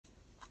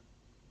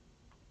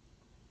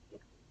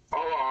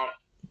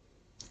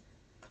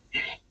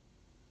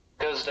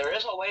Because there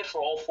is a way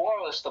for all four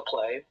of us to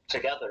play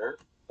together,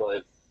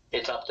 but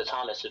it's up to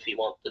Thomas if he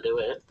wants to do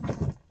it.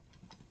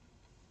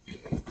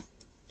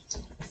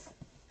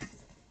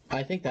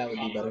 I think that would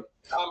be better.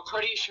 I'm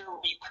pretty sure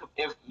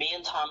if me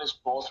and Thomas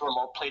both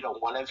remote played on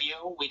one of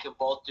you, we could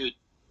both do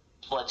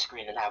split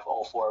screen and have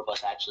all four of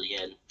us actually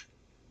in.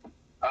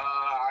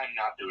 I'm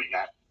not doing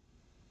that.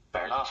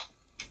 Fair enough.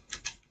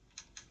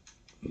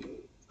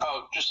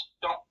 Oh, just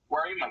don't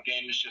worry, my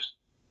game is just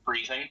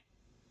freezing.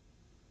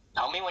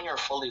 Tell me when you're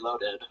fully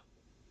loaded.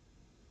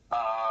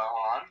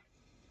 Hold on.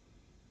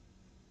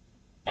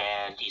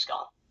 And he's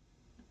gone.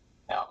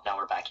 Now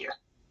we're back here.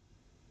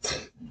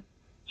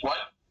 What?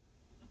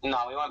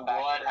 No, we went back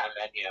to the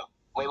main menu.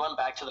 We went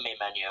back to the main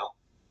menu.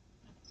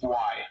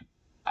 Why?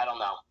 I don't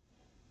know.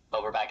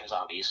 But we're back in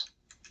zombies.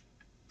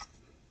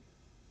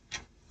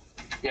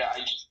 Yeah,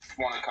 I just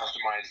want to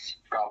customize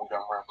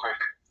Gobblegum real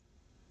quick.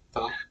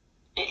 Oh.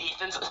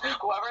 Ethan's,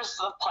 whoever's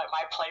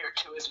my player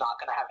 2 is not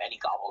going to have any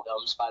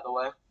Gobblegums, by the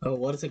way. Oh,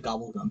 what is a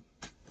Gobblegum?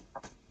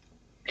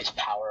 It's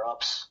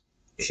power-ups.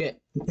 Shit.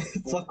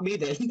 Fuck me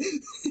then.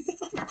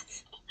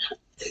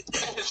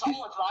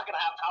 Someone's not going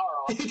to have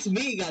power-ups. It's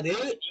me, goddammit.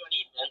 You and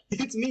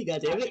Ethan. It's me,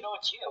 goddammit. You know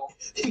it's you.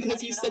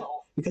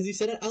 Because you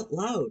said it out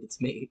loud,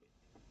 it's me.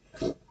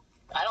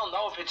 I don't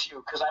know if it's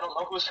you, because I don't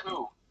know who's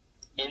who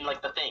in,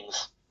 like, the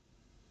things.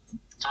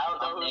 I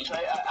don't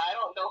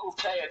know who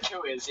player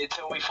 2 is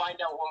until we find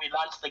out when we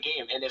launch the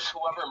game, and if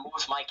whoever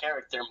moves my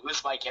character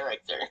moves my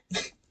character.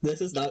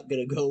 This is not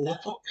gonna go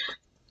well.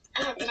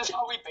 This is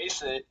how we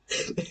base it.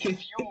 If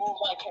you move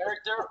my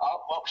character,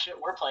 oh, well, shit,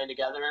 we're playing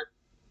together.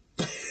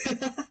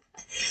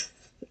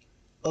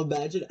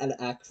 Imagine an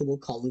actual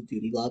Call of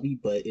Duty lobby,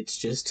 but it's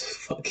just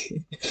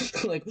fucking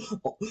like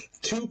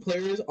 2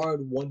 players are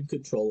on one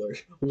controller.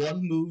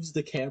 One moves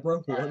the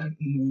camera, one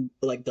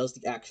does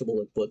the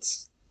actual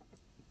inputs.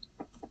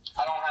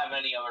 I don't have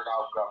any other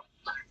Gobblegum.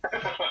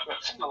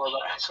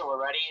 So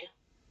we're ready?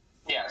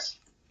 Yes.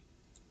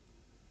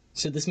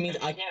 So this means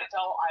I can't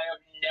tell, I have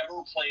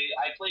never played.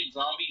 I played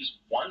zombies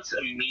once,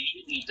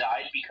 immediately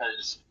died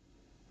because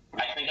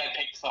I think I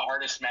picked the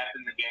hardest map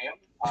in the game.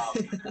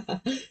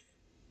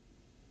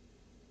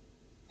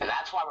 And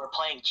that's why we're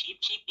playing Cheep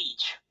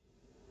Beach.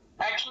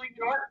 Actually,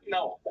 you know what?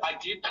 No, I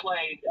did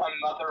play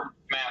another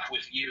map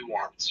with you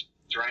once,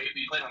 right?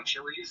 We played on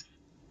Chili's.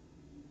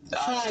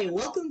 Hi,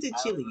 welcome to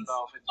Chili's.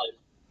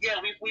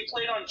 Yeah, we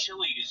played on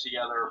Chili's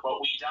together,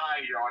 but we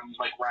died on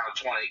like round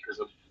 20 because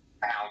of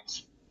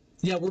pounds.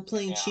 Yeah, we're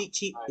playing Cheep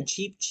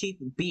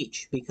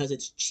Beach because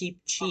it's cheap.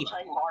 We're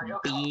playing Mario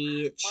Kart.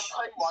 Beach. We're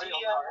playing Mario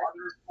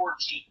Kart. Or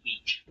Cheep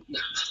Beach.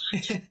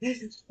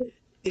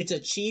 It's a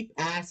cheap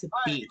ass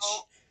beach.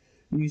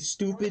 You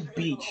stupid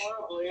beach.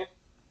 Horribly.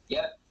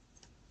 Yep.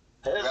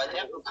 That's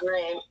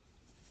great.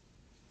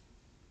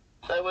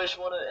 I wish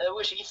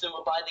Ethan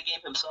would buy the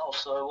game himself,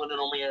 so we wouldn't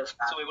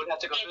have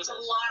to go through this. It's a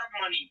lot of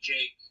money,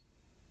 Jake.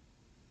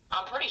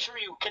 I'm pretty sure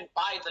you can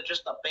buy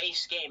just the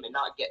base game and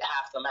not get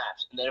half the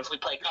maps. And then if we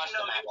play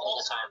custom maps all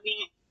the time, you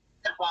need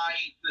to buy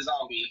the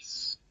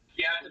zombies.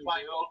 You have to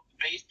buy both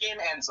the base game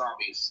and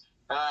zombies.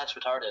 That's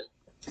retarded.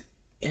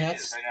 Yeah, I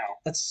know.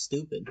 That's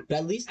stupid. But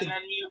at least then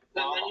you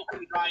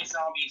can buy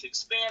zombies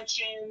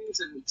expansions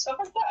and stuff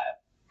like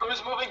that.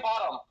 Who's moving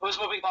bottom? Who's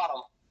moving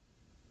bottom?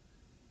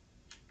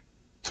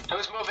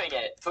 Who's moving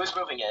it? Who's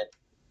moving it?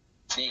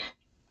 See.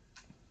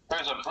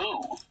 There's a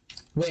boo.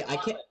 Wait,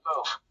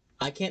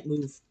 I can't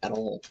move at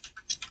all.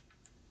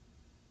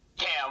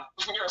 Damn,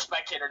 you're a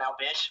spectator now,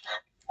 bitch.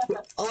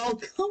 Oh,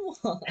 come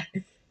on.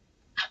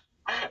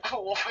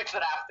 We'll fix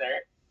it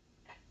after.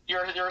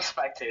 You're a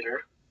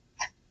spectator.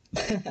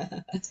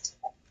 I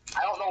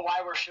don't know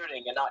why we're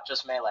shooting and not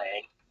just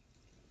meleeing.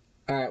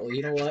 Alright, well,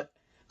 you know what?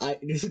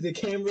 The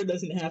camera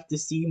doesn't have to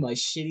see my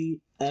shitty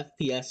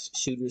FPS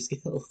shooter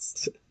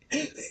skills. I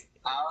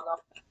don't know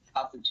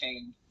how to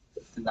change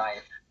the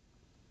knife.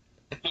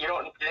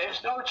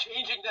 There's no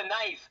changing the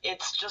knife.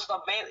 It's just a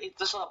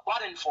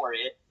button for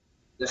it.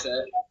 That's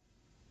it.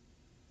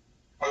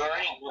 Are there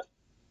any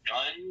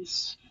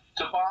guns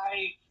to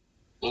buy?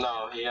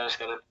 No, you just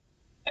gotta.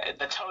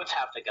 The toads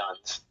have the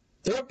guns.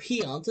 There are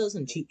Piantas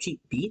in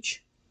Cheep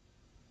Beach?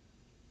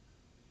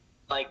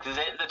 Like, the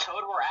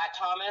toad we're at,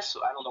 Thomas,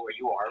 I don't know where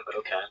you are, but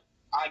okay.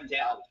 I'm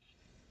down.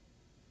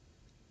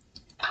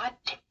 God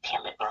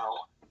damn it,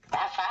 bro.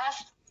 That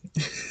fast?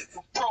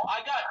 Bro,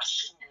 I got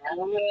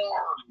swarmed.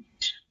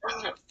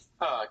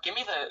 Give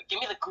me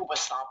the Gooba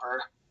Stomper.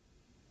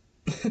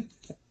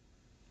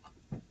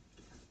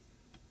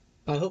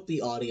 I hope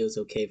the audio's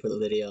okay for the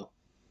video.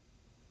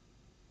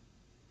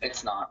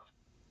 It's not.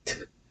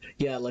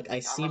 Yeah, like, I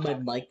see my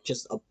mic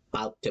just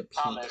about to peak.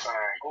 Thomas,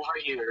 over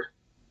here.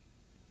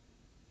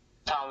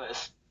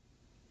 Thomas.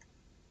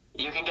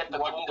 You can get the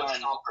Goomba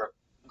Stomper.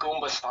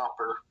 Goomba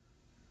Stomper.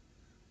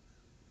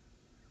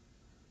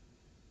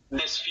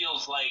 This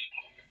feels like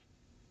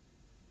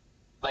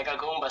a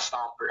Goomba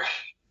Stomper.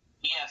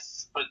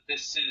 Yes, but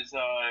this is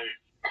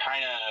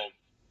kind of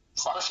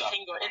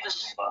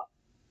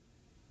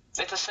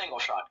it's a single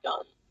shot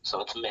gun,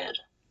 so it's mid.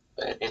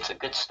 But it's a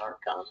good start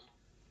gun.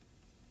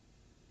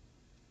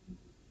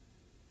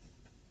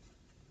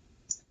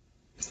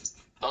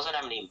 Doesn't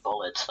have any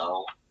bullets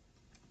though.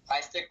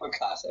 I stick with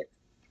classic.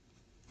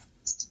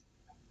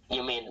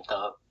 You mean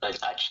a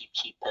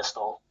cheap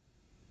pistol?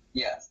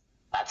 Yes.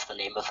 That's the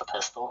name of the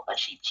pistol. A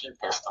cheap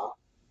pistol.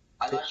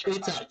 I'm not sure.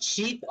 It's a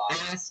cheap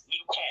ass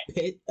You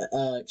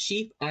can't.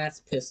 cheap ass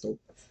pistol.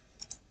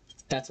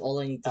 That's all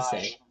I need to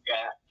say.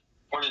 Yeah.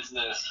 What is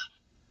this?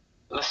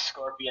 The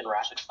Scorpion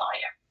rapid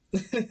fire.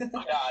 Yeah.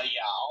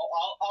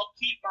 I'll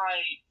keep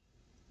my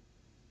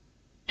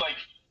like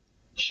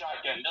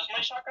shotgun. Does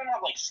my shotgun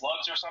have like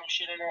slugs or some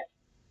shit in it?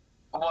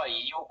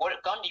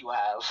 What gun do you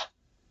have?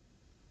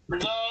 The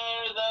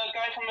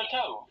guy from the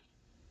Toad.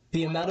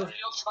 The amount of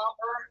Garfield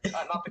Stomper?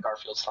 Not the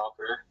Garfield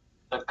Stomper.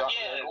 The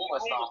Yeah, Goomba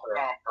Stomper.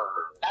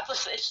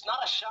 Stomper. It's not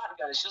a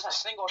shotgun. It's just a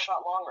single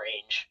shot long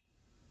range.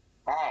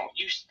 Oh,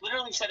 you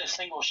literally said a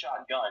single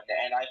shot gun,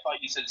 and I thought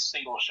you said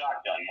single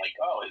shotgun. Like,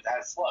 oh, it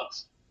has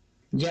slugs.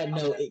 yeah,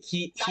 no,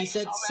 he Nice,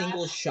 said dumbass.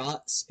 single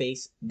shot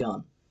space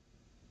gun.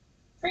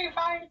 Pretty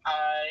fine.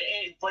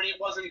 But it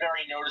wasn't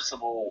very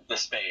noticeable, the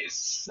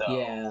space. So.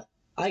 Yeah,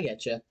 I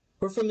getcha.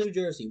 We're from New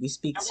Jersey. We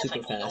speak I'm just super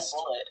like, no fast.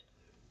 bullet.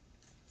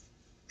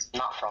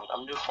 Not from.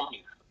 I'm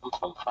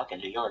from fucking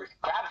New York.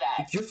 Grab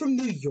that. You're from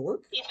New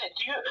York?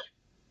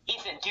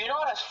 Ethan, do you know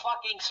how to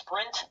fucking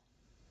sprint?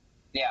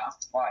 Yeah.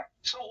 Why?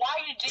 So why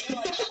did you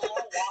like slow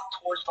walk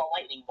towards the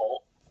lightning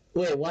bolt?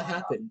 Wait, what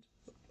happened?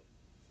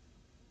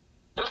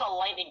 There's a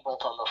lightning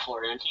bolt on the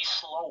floor, and he's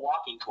slow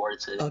walking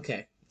towards it.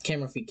 Okay,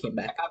 camera feed came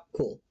back.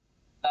 Cool.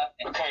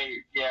 Nothing. Okay,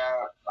 yeah,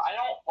 I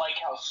don't like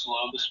how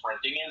slow the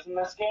sprinting is in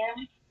this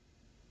game.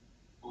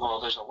 Well,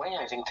 there's a way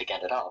I think to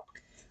get it up.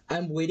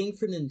 I'm waiting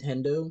for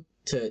Nintendo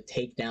to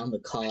take down the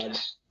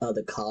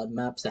COD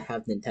maps that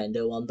have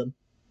Nintendo on them.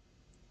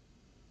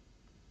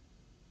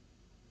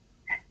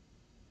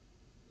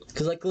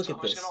 Cause like, look So at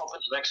who's this. gonna open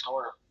the next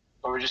door?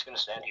 Or we're just gonna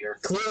stand here?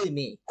 Clearly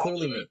me.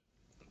 Clearly me.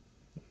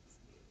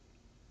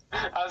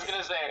 I was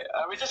gonna say,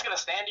 are we just gonna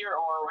stand here, or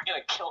are we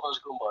gonna kill those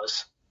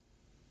Goombas?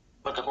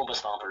 With the Goomba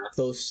Stomper.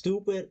 Those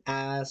stupid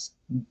ass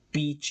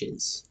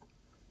beaches.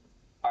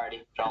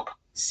 Alrighty, jump.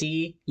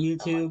 See,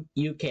 YouTube,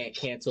 you can't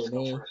cancel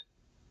me.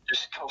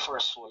 Just go for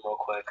a swim real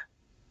quick.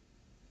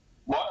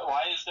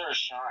 Why is there a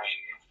shine?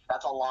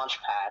 That's a launch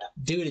pad.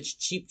 Dude, it's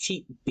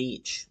cheap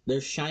beach.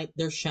 There's shine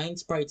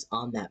sprites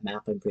on that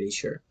map, I'm pretty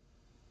sure.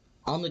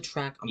 On the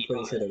track, I'm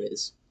pretty sure there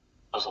is.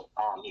 There's a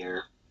bomb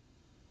here.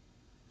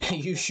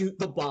 You shoot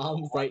the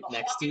bomb right What the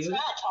next fuck to is you?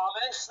 that,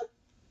 Thomas?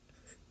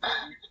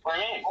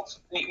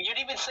 You didn't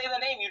even say the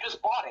name, you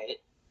just bought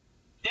it.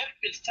 Yep,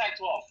 it's Tag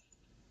 12.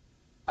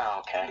 Oh,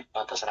 okay.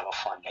 That doesn't have a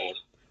fun name.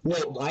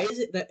 Wait, why is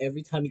it that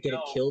every time you get a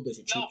kill, there's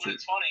a cheat No, but sheet?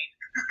 it's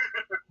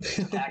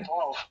funny. Tag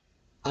 12.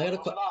 I got a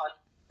Moving on.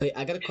 Wait,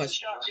 I got a It's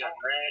question. shotgun,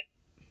 right?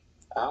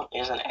 Oh,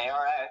 here's an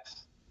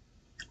ARX.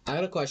 I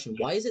got a question.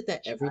 Why is it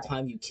that every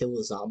time you kill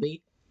a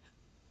zombie,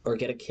 or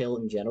get a kill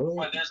in general,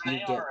 Wait, there's an you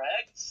get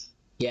ARX?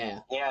 yeah?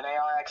 Yeah, an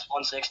ARX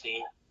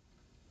 160.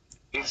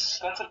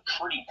 That's a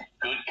pretty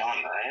good gun,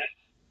 right?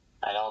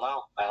 I don't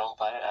know. I don't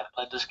play it. I've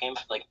played this game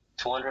for like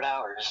 200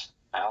 hours.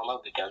 I don't know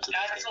good guns in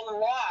this That's game. a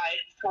lot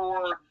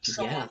for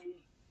someone Yeah. who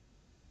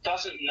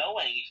doesn't know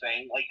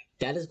anything. Like,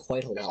 That is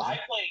quite a if I lot.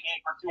 play a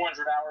game for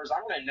 200 hours,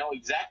 I'm going to know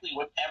exactly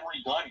what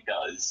every gun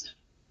does.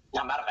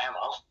 I'm out of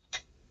ammo.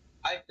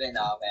 I've been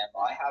out of ammo.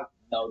 I have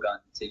no gun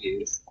to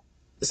use.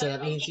 So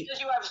that means you. Because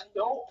you have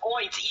no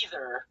points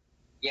either.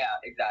 Yeah,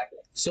 exactly.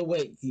 So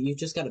wait, you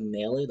just got a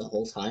melee the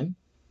whole time?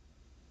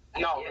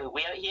 No,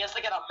 he has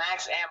to get a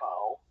max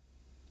ammo.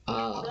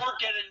 Ah. Or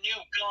get a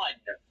new gun.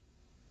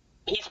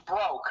 He's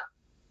broke.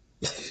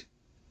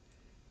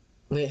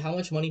 Wait, how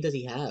much money does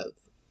he have?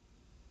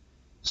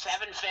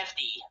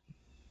 750.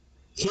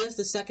 He has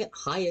the second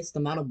highest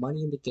amount of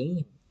money in the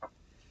game.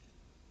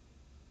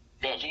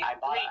 Bitch, I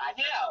bought it. I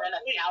Yeah, spent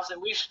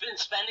 1,000. We've been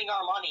spending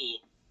our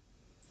money.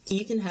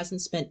 Ethan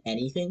hasn't spent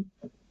anything?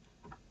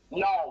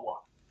 No.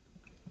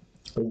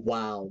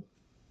 Wow.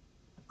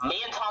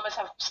 Me and Thomas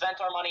have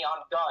spent our money on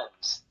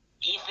guns.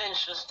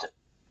 Ethan's just.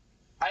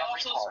 I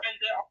also spent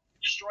it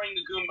destroying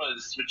the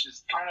Goombas, which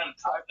is kind of...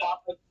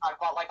 I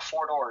bought like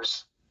 4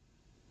 doors.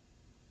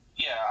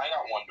 Yeah, I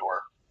got one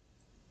door.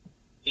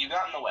 You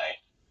got in the way.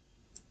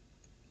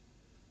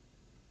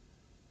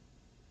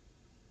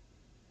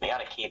 We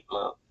gotta keep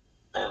moving.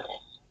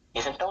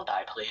 Ethan, don't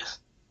die, please.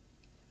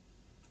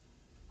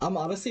 I'm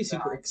honestly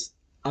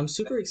I'm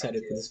super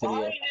excited for this video.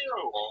 I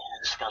knew!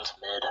 This gun's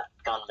mid.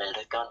 Gun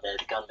mid.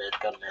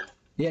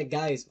 Yeah,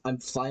 guys, I'm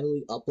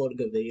finally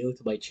uploading a video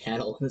to my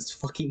channel, and it's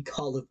fucking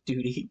Call of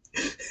Duty.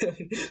 We're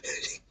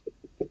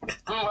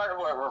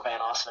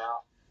Vanoss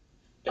now.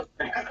 We're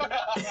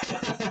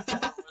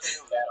Vanoss.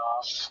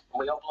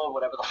 We upload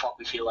whatever the fuck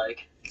we feel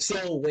like.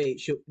 So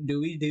wait, do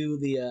we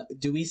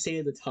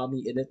say the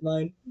Tommy Innit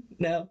line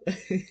now?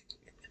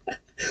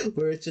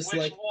 Where it's just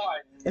Which like, one?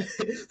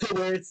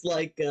 where it's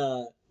like,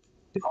 Oh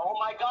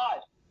my god,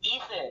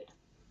 Ethan!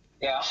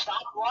 Yeah.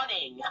 Stop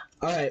running!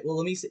 all right, well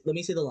let me say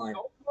the line.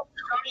 Go for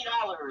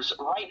 $30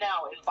 right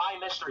now and buy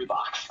mystery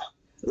box.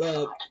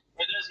 Wait,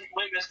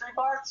 mystery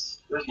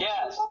box?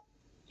 Yes.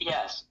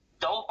 Yes.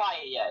 Don't buy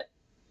it yet.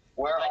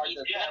 Where Like, are he's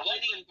the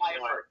leading by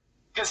effort.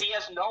 Because he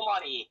has no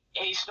money,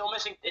 and he's still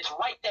missing. It's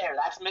right there.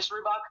 That's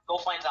mystery box. Go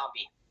find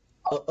zombie.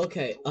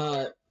 Okay,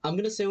 I'm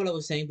gonna say what I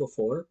was saying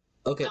before.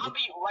 Okay, Zombie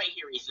right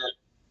here, Ethan.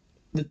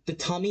 the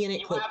Tommy in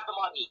It You clip. have the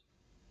money.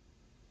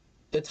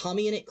 The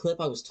Tommy in It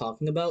clip I was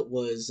talking about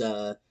was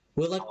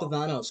we're like the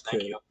Vanos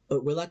Thank crew.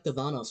 you. We're like the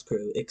Vanos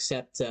crew,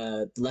 except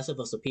less of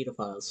us are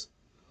pedophiles.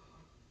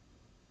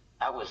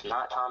 That was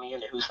not Tommy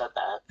in it. Who said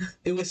that?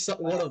 It was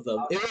one of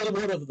them. It was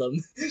one of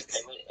them.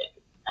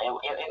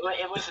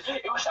 It was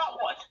not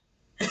one.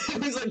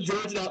 It was like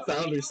George Not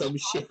Found or some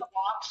shit. The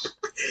box.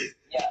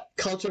 Yeah. You get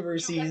the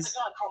Controversies.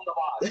 gun from the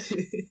box.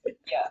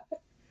 Yeah.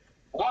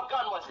 What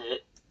gun was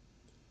it?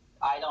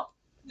 I don't.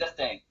 This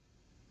thing.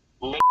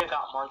 Nigga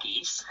got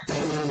monkeys.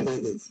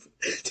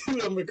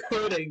 Dude, I'm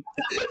recording.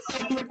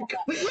 I'm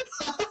recording.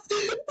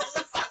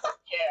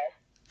 Yeah.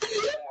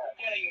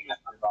 Getting in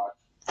mystery box.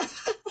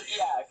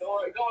 Yeah, go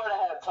right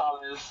ahead,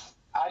 Thomas.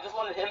 I just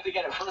wanted him to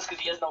get it first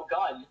because he has no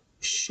gun.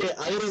 Shit,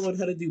 I gotta learn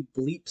how to do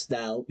bleeps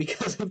now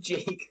because of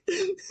Jake.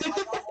 I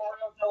got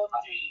Mario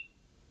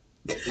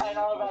LMG. I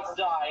know I'm about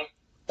to die.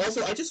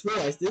 Also, I just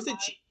realized there's a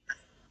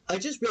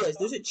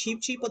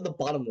cheap on the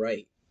bottom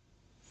right.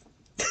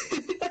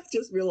 I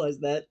just realized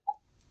that.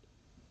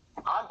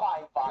 I'm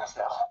buying box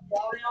now.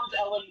 Mario's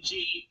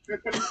LMG.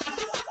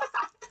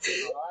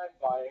 I'm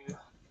buying.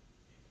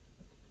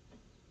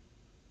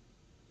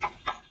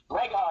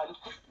 Ray gun.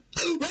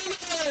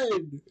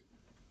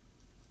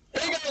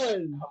 Ray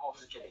gun! I'm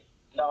over kidding.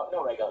 No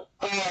ray gun.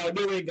 Oh,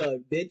 no ray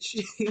gun, bitch.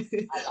 I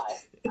lied.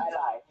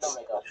 No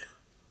ray gun.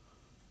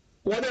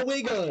 Why no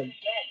ray gun?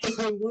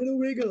 Why no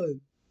ray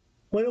gun?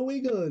 Why no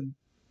ray gun?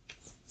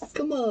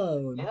 Come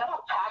on. Is that a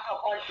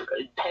pack-a-punch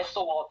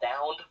pistol while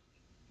downed?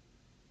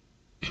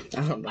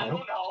 I don't know. I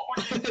don't know.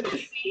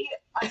 See?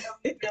 I have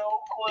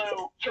no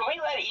clue. Can we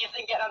let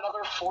Ethan get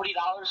another $40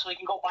 so he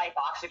can go buy a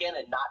box again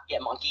and not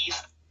get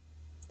monkeys?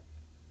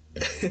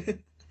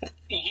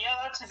 Yeah,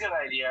 that's a good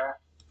idea.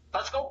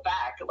 Let's go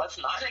back. Let's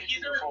not.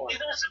 He's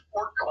a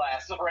support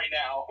class right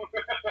now.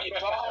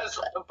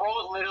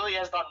 Bro literally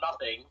has done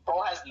nothing.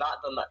 Bro has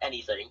not done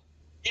anything.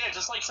 Yeah,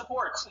 just like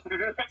supports.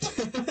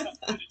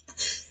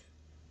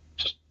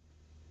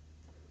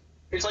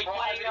 It's like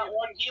playing that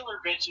one healer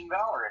bitch in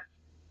Valorant.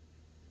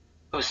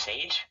 Who's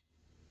Sage?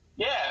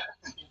 Yeah.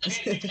 You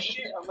can't do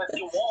shit unless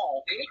you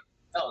wall.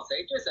 Oh,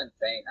 Sage is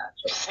insane,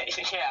 actually.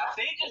 Yeah.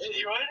 They just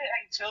enjoyed it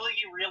until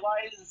you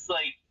realize,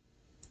 like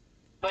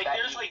That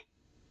there's you- like,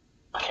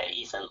 Okay,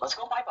 Ethan, let's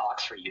go buy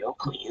box for you,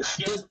 please.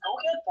 yeah, go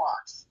get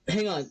box.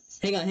 Hang on.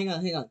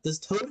 Does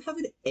Toad have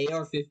an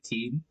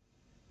AR-15?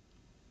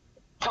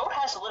 Toad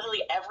has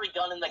literally every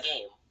gun in the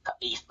game,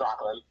 East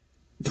Rockland.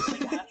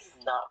 Like, how do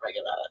you not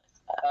regular that?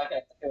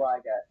 Okay, who do I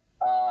get?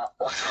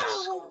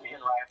 Scorpion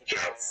Rapid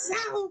Fire.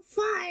 so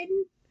fun!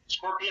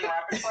 Scorpion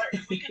Rapid Fire.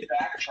 If we could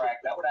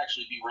backtrack, that would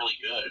actually be really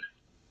good.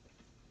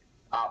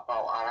 Oh,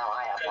 now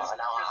I have Because there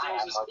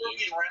was a monkeys.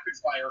 Scorpion Rapid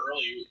Fire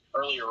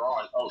earlier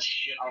on. Oh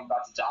shit, I'm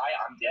about to die.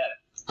 I'm dead.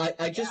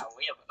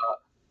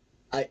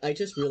 I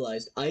just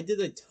realized I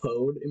did a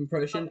Toad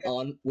impression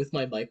with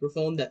my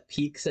microphone that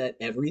peaks at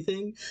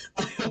everything.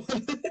 I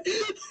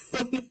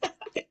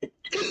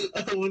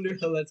wonder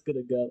how that's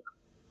gonna go.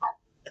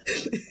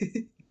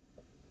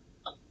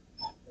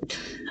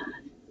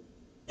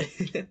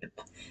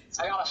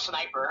 I got a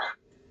sniper.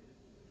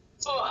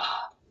 Ugh.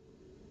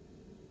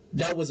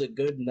 That was a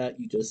good nut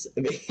you just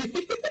made.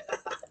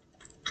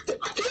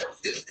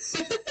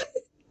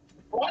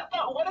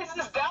 What is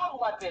this down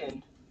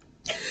weapon?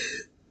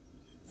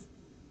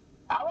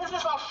 How is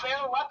this a fair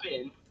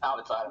weapon? Oh,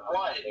 it's not.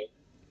 What?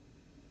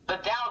 The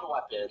down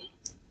weapon.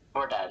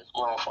 We're dead.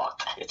 We're all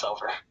fucked. It's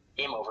over.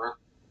 Game over.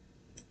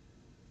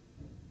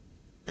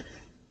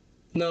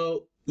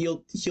 No,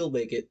 he'll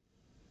make it.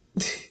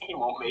 He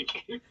won't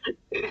make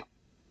it.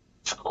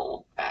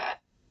 So bad.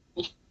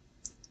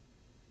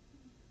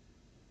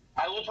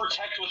 I will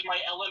protect with my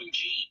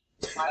LMG.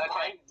 I'm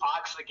playing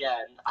box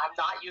again. I'm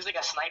not using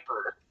a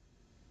sniper.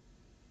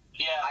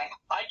 Yeah,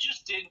 I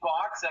just did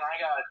box and I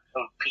got a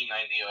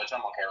P90, which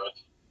I'm okay with.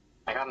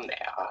 I got an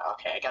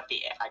okay. I got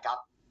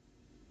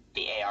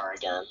the AR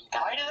again.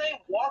 Why do they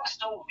walk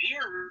so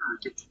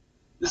weird?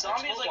 The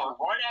zombies like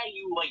run at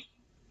you like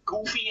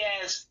goofy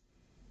ass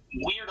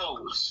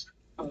weirdos.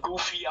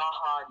 Goofy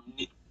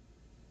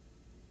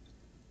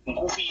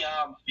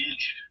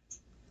bitch.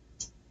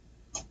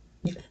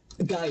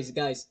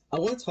 Guys, I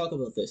want to talk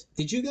about this.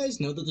 Did you guys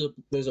know that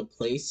there's a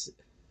place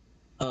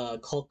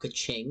called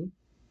Kaching?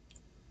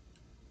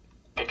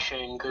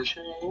 Ka-ching.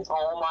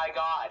 Oh my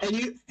god. And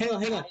you hang on.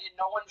 Why did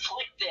no one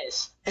flick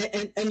this?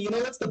 And you know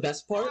what's the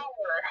best part?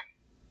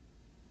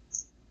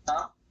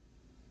 Huh?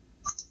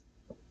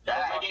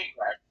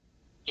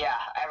 Yeah,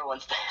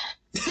 everyone's dead.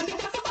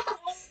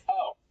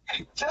 Oh,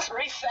 just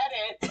reset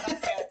it.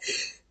 Okay.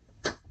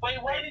 Wait,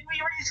 why did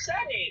we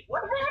reset it?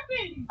 What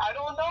happened? I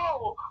don't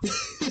know.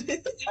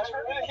 Did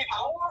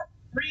power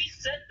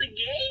reset the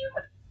game?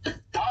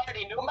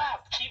 Already new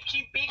map. Cheep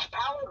Beach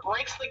Power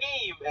breaks the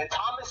game, and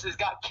Thomas has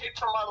got kicked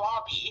from our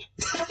lobby.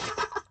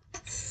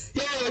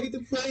 Yeah, I get to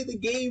play play the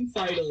game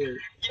finally.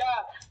 Yeah,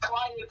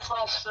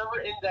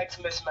 client/server index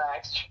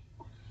mismatch.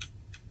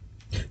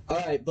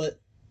 Alright, but,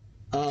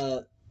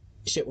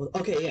 shit, well,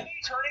 okay, yeah. Maybe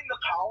turning the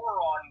power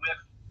on with,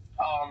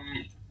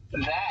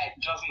 that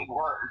doesn't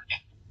work.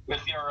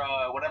 With your,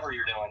 whatever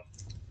you're doing.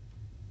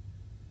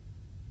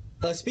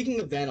 Speaking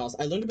of Vanos,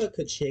 I learned about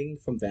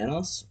Kaching from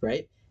Vanos,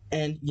 right?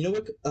 And you know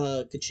what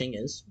Kaching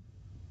is?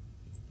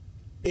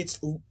 It's,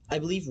 I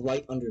believe,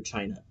 right under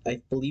China.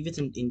 I believe it's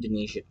in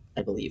Indonesia,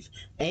 I believe.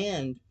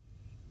 And,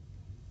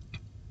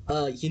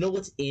 you know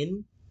what's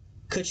in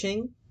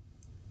Kaching?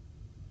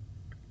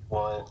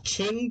 What?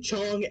 Ching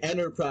Chong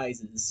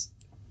Enterprises.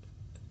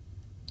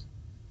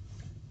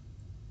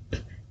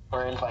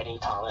 We're inviting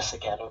Thomas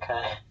again,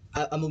 okay?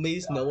 I'm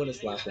amazed no one is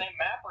Using the laughing. same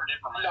map or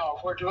different map? No,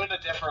 we're doing a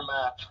different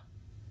map.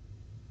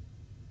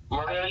 We're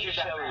I gonna need do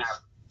that chilies. map.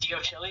 Do you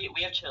have chili?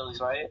 We have chilies,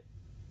 right?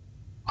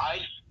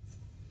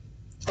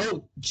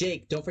 Oh,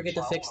 Jake, don't forget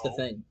to fix the Follow.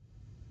 thing.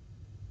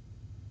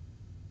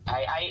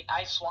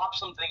 I swapped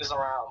some things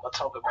around. Let's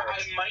hope it I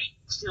works. might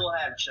still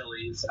have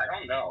chilies. I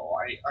don't know.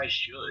 I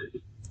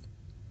should.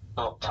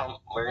 Oh, Tom,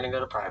 we're gonna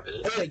go to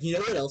private. Oh, wait, you know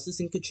what else is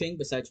in Kaching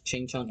besides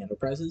Ching Chong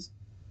Enterprises?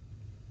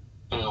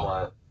 And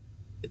what?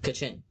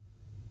 Kaching.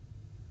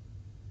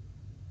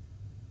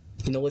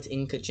 You know what's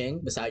in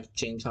Kaching besides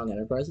Ching Chong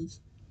Enterprises?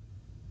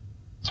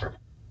 Sure.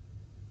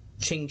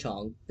 Ching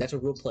Chong. That's a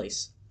real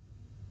place.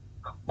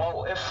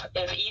 Well, if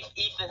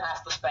Ethan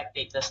has to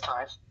spectate this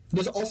time.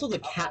 There's also the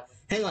cat.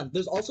 Hang on.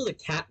 There's also the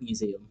cat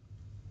museum.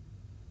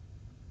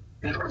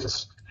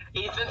 Ethan's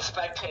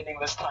spectating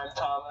this time,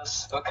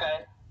 Thomas.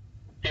 Okay.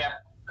 Yeah.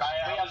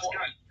 I Yeah, was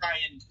gonna try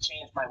and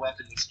change my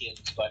weapon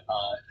skins, but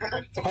All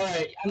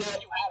right. I don't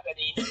think you have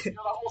any. You're the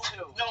whole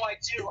two. no, I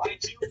do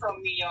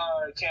from the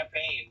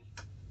campaign.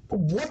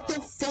 What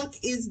the fuck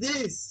is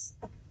this?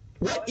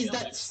 What is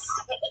that?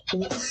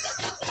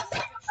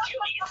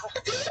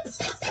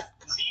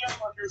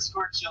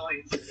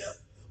 ZM_chilies.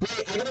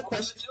 Wait, I got a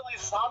question.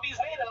 Chilies, zombies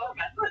made I don't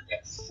remember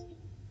this.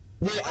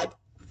 Wait, I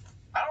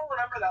don't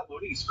remember that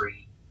loading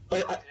screen.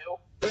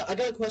 I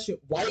got a question.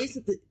 Why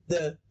isn't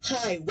the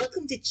hi,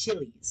 welcome to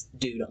Chili's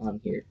dude on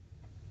here?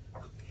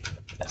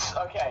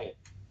 Okay.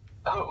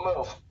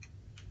 Move.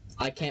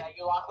 I Is can't. that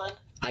you, Lachlan?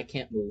 I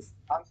can't move.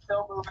 I'm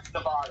still moving to the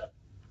bottom.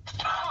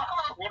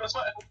 What if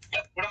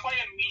I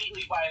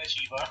immediately buy the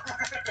Shiva?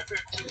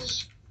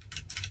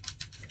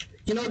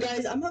 You know,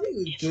 guys, I'm having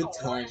a It's good the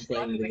time worst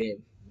playing the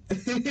game.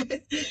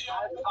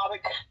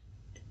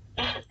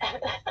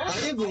 I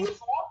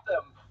swapped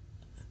them.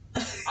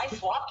 I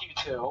swapped you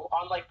two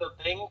on like the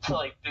thing to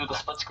like do the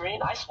split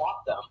screen. I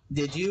swapped them.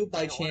 Did you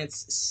by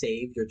chance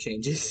save your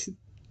changes?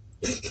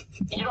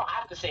 You don't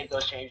have to save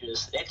those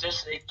changes.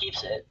 It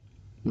keeps it.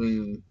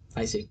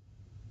 I see.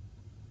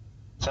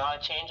 So I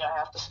change I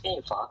have to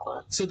save,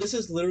 Lachlan. So this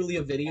is literally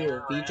a video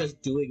of me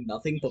just doing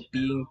nothing but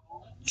being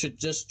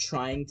just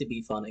trying to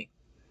be funny.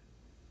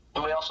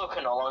 And we also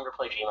can no longer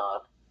play Gmod.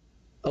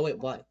 Oh wait,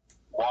 why?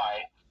 Why?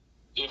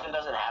 Ethan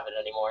doesn't have it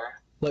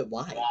anymore. Wait,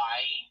 why?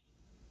 Why?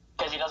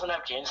 Because he doesn't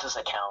have James's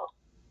account.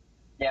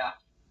 Yeah.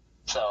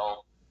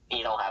 So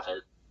he don't have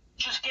it.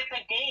 Just get the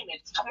game.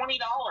 It's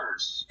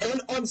 $20.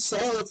 And on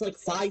sale, it's like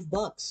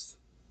 $5.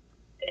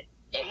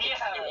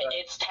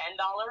 It's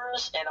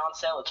 $10, and on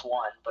sale it's $1,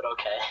 but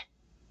okay.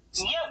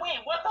 Yeah, wait,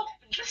 what the?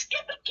 Just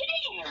get the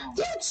game.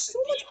 Yeah, it's so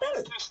much better.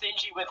 Ethan's too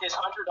stingy with his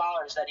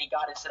 $100 that he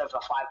got instead of a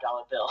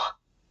 $5 bill.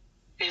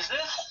 Is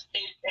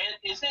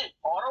it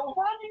auto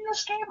run in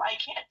this game? I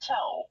can't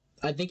tell.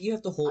 I think you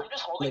have to hold. I'm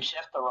just holding like,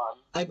 shift to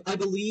run. I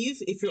believe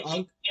if you're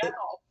on. Yeah,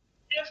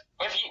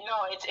 If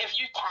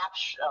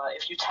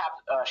you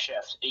tap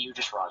shift, you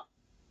just run.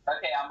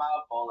 Okay, I'm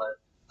out of bullet.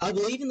 I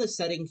believe in the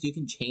settings you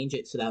can change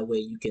it so that way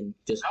you can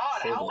just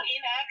God, how hold it.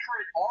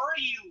 inaccurate are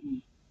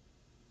you?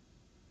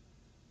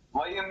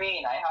 What do you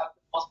mean? I have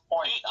the most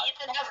points.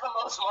 Ethan has the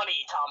most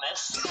money,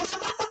 Thomas.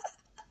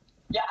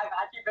 Yeah, I've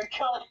actually been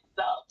killing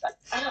stuff.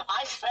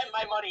 I spent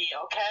my money,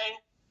 okay?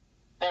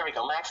 There we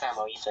go, max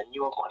ammo, Ethan.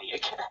 You have money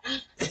again.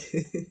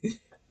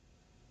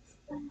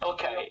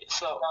 Okay,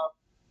 so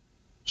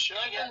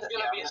Ethan's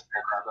gonna be.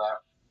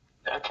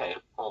 Okay,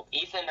 well,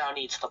 Ethan now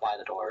needs to buy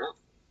the door.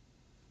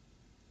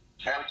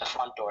 The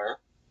front door.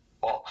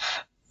 Well,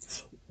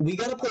 We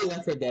gotta play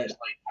Left 4 Dead.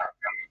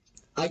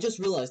 I just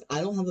realized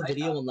I don't have a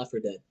video on Left 4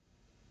 Dead.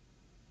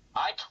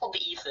 I told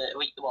Ethan.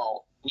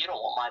 Well, you don't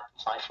want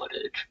my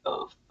footage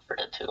of for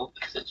Dead 2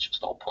 because it's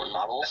just all porn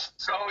models.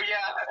 So yeah.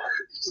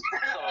 So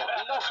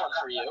no fun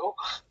for you.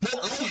 But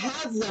I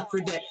have Left 4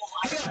 Dead.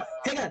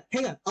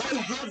 Hang on.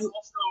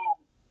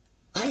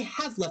 I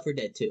have Left 4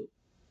 Dead 2.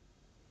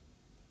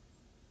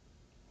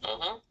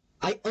 Mm-hmm.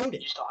 I own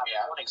it. You still have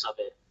recordings of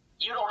it.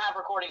 You don't have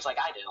recordings like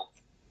I do.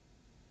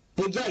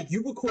 But yeah,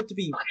 you record to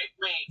be. Okay,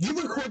 wait.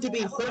 You record to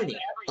be horny.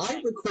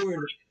 I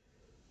record.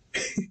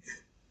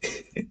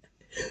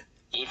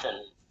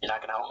 Ethan, you're not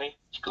gonna help me?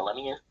 You gonna let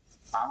me in?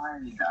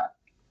 Fine.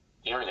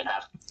 You don't even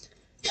have.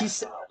 He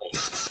said.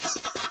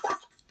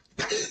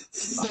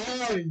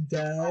 Fine,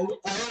 Dad.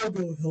 I'll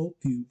go help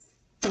you.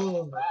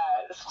 Oh. Bad.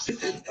 This was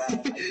so bad.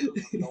 I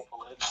lose no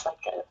bullets.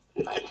 Okay.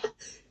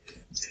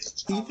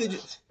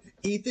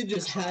 Ethan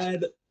just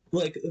had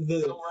like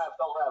the Don't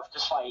rev,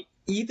 just fight.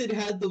 Ethan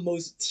had the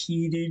most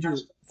teenager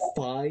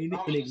fine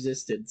in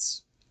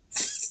existence.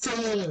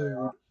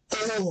 Fine.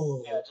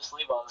 Oh. Yeah, just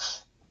leave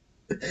us.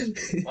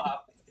 What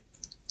happened?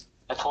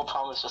 I told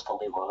Thomas just to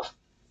leave us.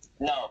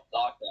 No,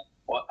 lock them.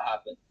 What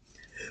happened?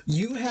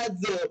 You had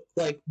the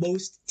like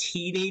most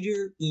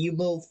teenager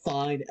emo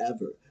fine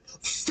ever.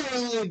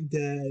 Fine,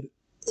 Dad.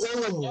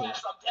 Oh.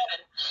 Yes, I'm dead.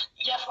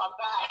 Yes, I'm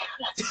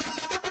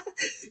back.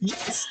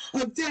 Yes,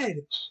 I'm dead.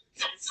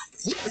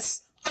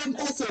 Yes, I'm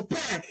also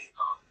back.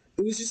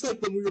 It was just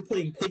like when we were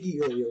playing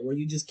Piggy earlier, where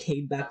you just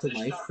came back to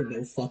life for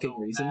no fucking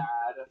reason.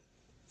 Bad.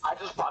 I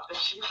just bought the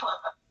sheep.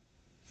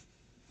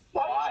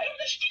 Why?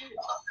 The sheep?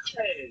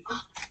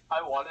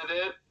 I wanted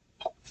it.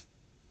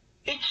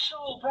 It's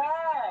so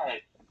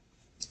bad.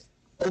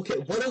 Okay,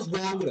 what is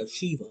wrong with a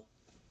Shiva?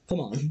 Come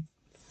on.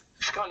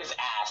 This gun is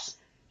ass.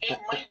 It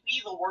might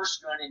be the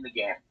worst gun in the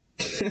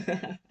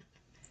game.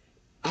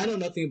 I know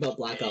nothing about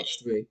Black Ops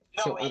 3,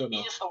 No, so I don't know.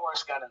 it is the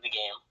worst gun in the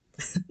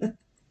game.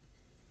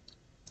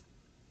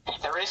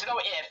 There is no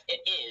if,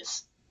 it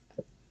is.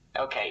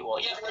 Okay, well,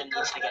 Yeah, Ethan like,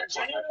 needs to get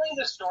genuinely,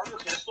 the starter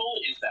pistol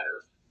is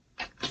better.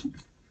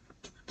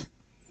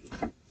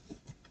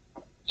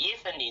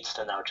 Ethan needs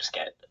to now just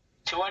get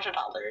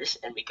 $200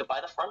 and we could buy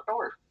the front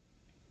door.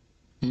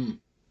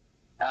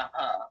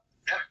 Uh-huh.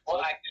 Well,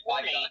 I can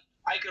buy gun.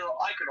 I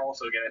could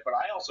also get it, but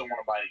I also want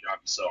to buy a gun,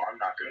 so I'm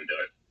not going to do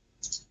it.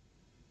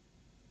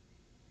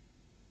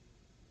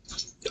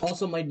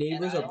 Also, my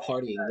neighbors are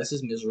partying. This is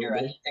Hear miserable.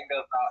 anything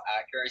about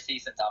accuracy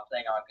since I'm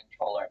playing on a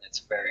controller and it's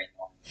very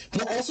annoying.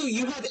 But also,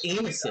 you have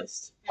aim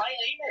assist. My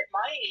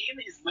aim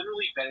is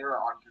literally better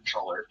on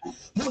controller.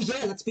 Well,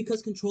 yeah, that's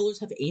because controllers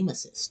have aim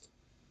assist.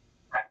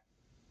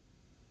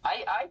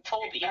 I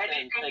told Ethan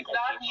It's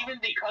not even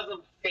because of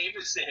aim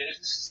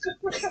assist.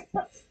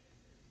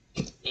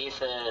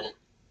 Ethan,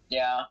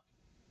 Yeah.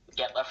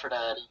 get Left 4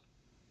 Dead.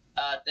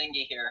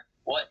 Thingy here.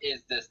 What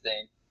is this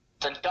thing?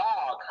 It's a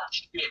dog.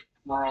 Shit.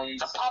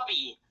 It's a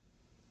puppy.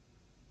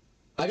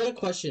 I got a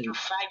question. You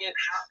faggot.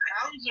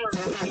 Hounds are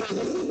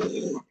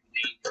dangerous.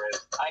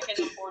 I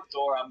can afford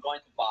door. I'm going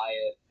to buy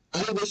it.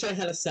 I wish I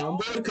had a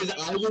soundboard because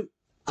if I wish.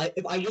 Wait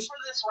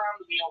for this round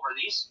to be over.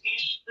 These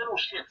little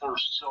shits are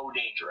so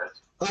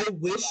dangerous. I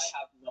wish.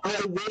 I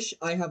have no. I wish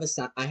I had a They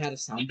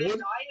soundboard. die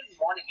in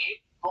one hit,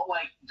 but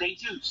like they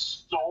do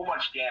so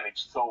much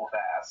damage so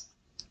fast.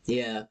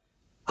 Yeah.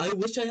 I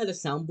wish I had a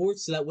soundboard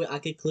so that way I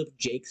could clip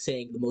Jake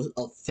saying the most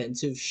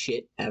offensive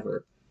shit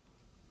ever.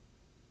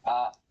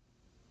 I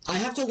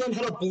have to learn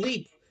how to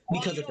bleep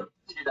because of him.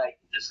 He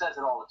just says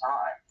it all the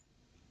time.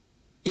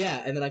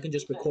 Yeah, and then I can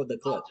just record the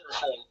clip. Talk to the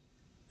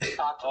thing.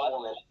 Talk to a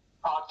woman.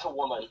 Talk to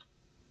woman.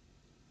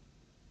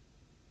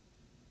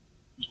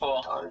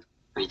 Cool.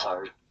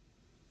 Retard.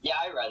 Yeah,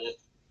 I read it.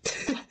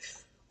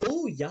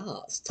 Oh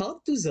yes,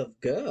 talk to the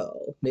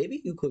girl.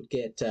 Maybe you could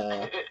get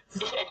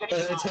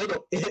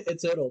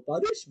eternal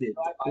punishment.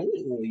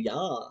 Oh yeah.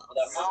 No,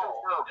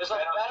 there's a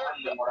better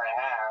than what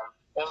I have.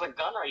 There's a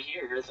gun right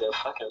here. Here's a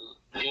fucking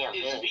VMP.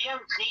 Is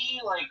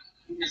VMP like?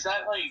 Is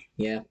that like?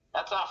 Yeah.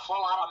 That's a full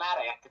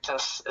automatic. It's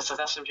an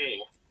SMG.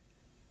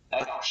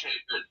 Oh shit!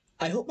 Good.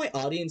 I hope my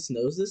audience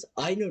knows this.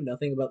 I know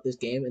nothing about this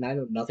game, and I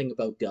know nothing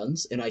about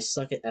guns, and I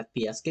suck at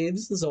FPS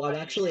games, so I'm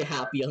actually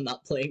happy I'm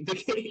not playing the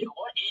game.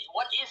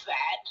 What is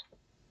that?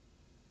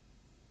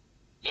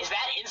 Is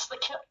that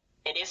insta-kill?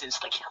 It is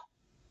insta-kill.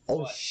 Oh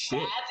What? shit.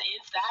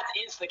 That's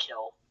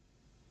insta-kill.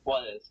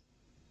 What is?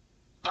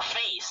 The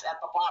face at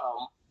the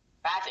bottom.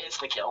 That's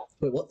insta-kill.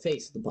 Wait, what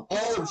face at the bottom?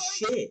 Oh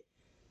shit.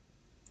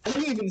 I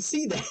didn't even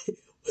see that.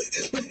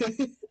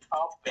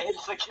 Oh,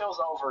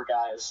 insta-kill's over,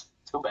 guys.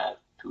 Too bad.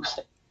 Too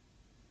sad.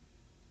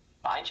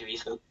 Behind you,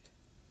 Ethan.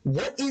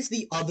 What is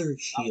the other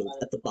shield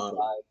at the bottom?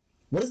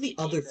 What is the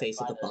other face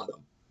at the bottom?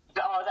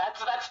 Oh,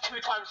 that's 2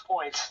 times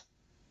points.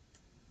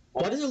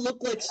 Why does it look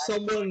like That's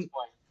someone 2 times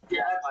points.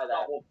 Yeah, By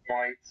that. double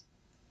points.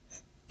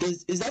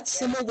 is that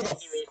someone with a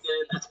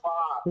That's Bob.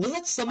 was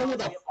that someone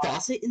with a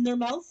faucet in their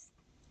mouth?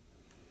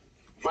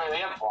 Wait, we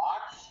have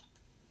blocks?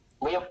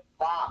 We have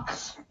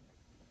box.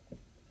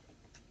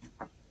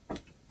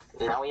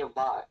 Now we have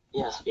box.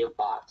 Yes, we have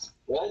box.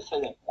 What is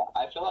it?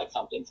 I feel like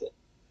something's it.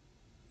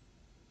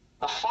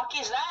 The fuck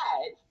is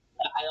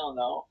that? I don't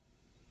know.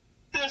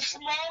 The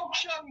smoke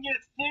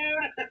chungus,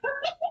 dude.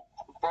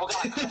 Bro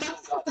got a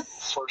custom gun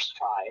first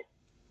try.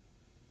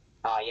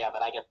 Oh yeah,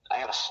 but I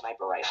got a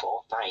sniper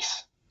rifle.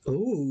 Nice.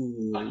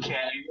 Ooh. Okay.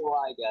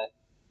 What do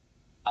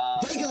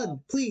I get? Ray gun,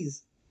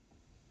 please.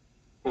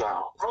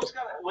 No. Bro's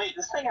got a, wait,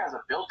 this thing has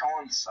a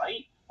built-on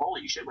sight?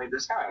 Holy shit, wait,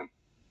 this guy.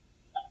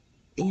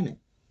 Damn it.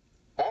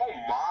 Oh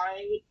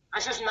my.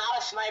 This is not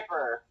a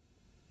sniper.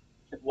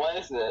 What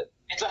is it?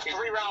 It's a Is it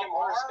 3-round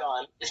DMR? burst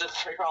gun. It's a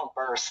 3-round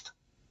burst.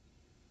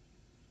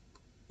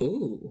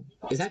 Ooh.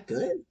 Is that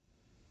good?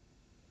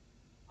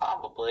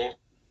 Probably.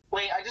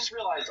 Wait, I just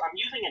realized I'm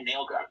using a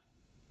nail gun.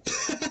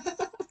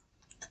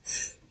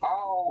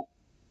 Oh.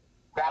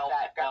 Grab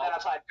that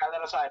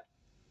outside.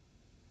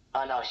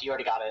 Oh no, you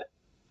already got it.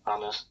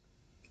 Promise.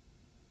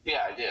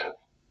 Yeah, I did.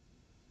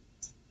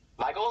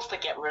 My goal is to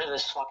get rid of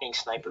this fucking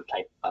sniper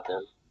type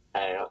weapon.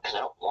 Because I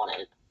don't want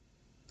it.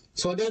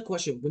 So I got a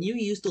question. When you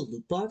use the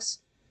loot box,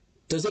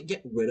 does it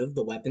get rid of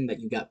the weapon that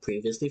you got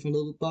previously from the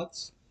loot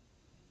box?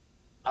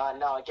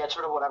 No, it gets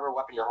rid of whatever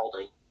weapon you're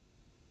holding.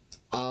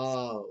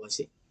 Oh, I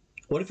see.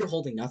 What if you're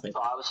holding nothing? So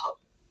I was.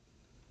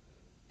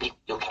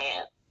 You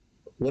can't.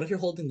 What if you're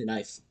holding the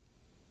knife?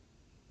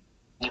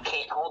 You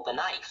can't hold the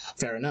knife.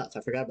 Fair enough.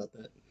 I forgot about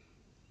that.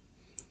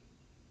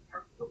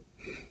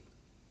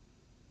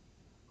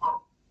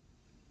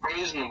 I'm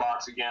using the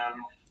box again.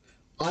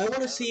 I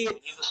want to see.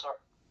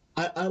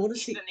 I want to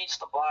see. Ethan needs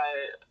to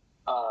buy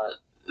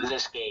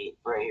this gate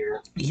right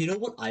here. You know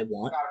what I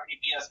want? Got a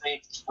PPS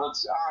 8. I'm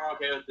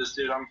okay with this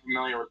dude. I'm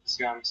familiar with this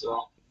gun,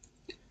 so.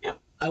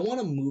 I want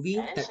a movie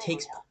that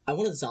takes. I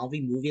want a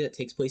zombie movie that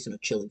takes place in a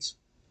Chili's.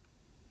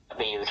 I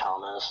bet you,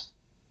 Thomas.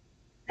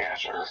 Yeah,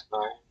 sure.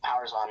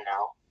 Power's on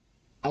now.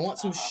 I want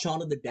some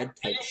Shaun of the Dead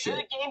type shit.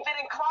 The game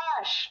didn't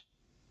crash.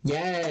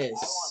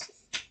 Yes.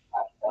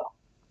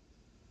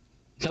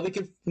 Now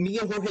me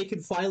and Jorge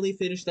can finally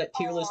finish that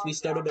tier list we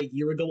started a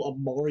year ago of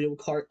Mario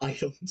Kart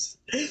items.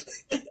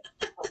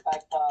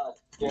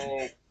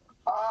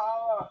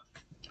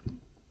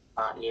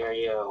 Not near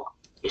you.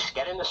 You should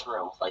get in this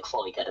room. Like,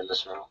 fully get in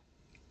this room.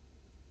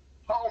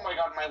 Oh my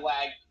god, my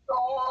lag.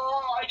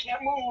 Oh, I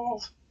can't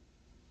move.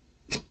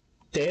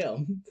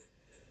 Damn.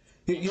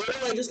 You know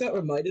what I just got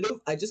reminded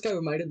of? I just got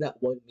reminded of that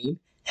one meme.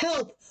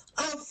 Help!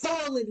 I'm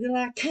falling and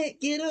I can't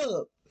get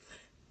up!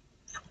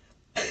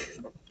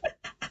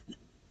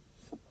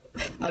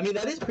 I mean,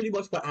 that is pretty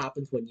much what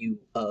happens when you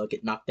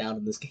get knocked down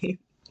in this game.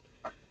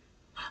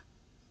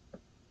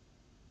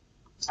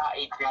 Thomas,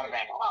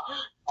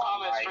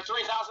 for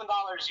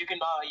 $3,000, you can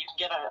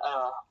get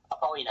a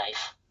Bowie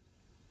knife.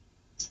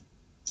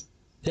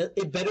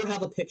 It better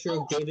have a picture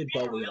of David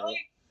Bowie on it.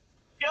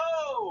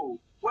 Yo!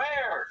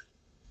 Where?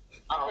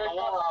 I don't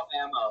know. Off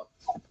ammo.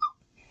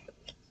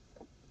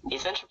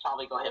 Ethan should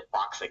probably go hit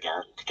box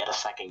again to get a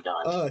second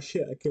gun. Oh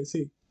shit, I can't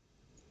see.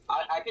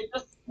 I could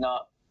just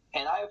no.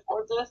 Can I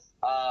afford this?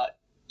 Yeah.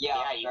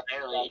 Yeah,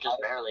 just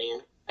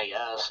barely. I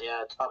guess.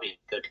 Yeah, it's probably a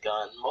good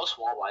gun. Most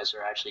wall-wise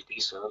are actually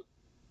decent.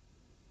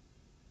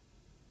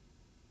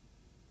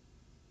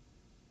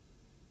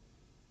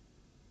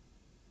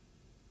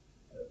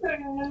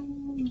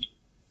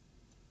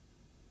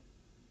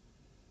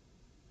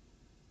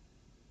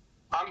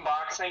 I'm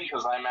boxing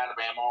because I'm out of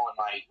ammo in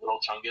my little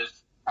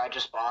chungus. I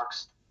just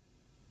boxed.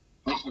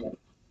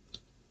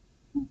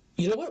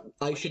 You know what?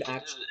 I should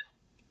actually.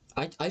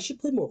 I should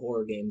play more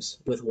horror games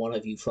with one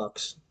of you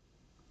fucks.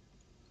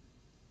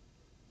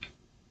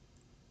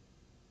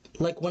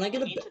 Like when I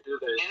get You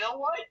know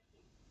what?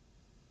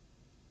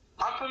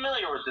 I'm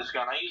familiar with this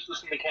gun. I use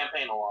this in the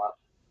campaign a lot.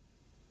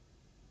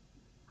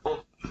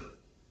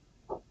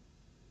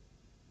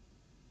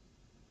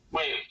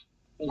 Wait,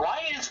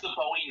 why is the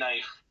Bowie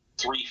knife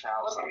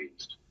 3,000?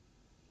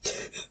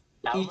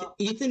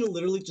 Ethan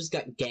literally just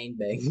got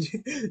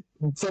gangbanged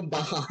from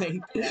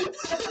behind.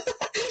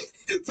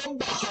 From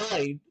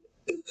behind.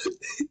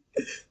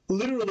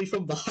 Literally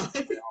from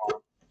behind.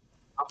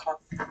 Okay.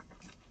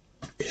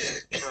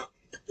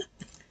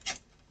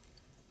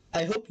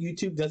 I hope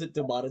YouTube doesn't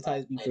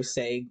demonetize me for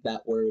saying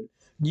that word.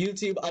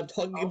 YouTube, I'm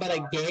talking about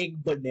a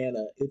gang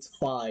banana. It's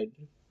fine.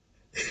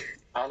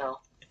 I know.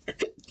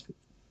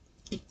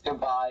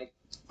 Goodbye,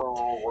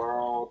 cruel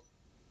world.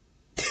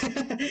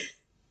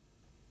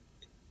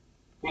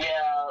 Yeah,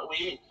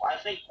 I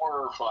think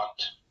we're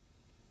fucked.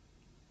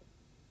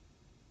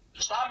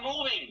 Stop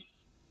moving!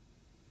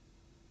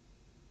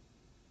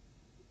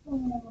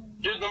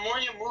 Dude, the more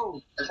you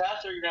move, the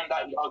faster you're gonna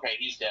die. Okay,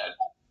 he's dead.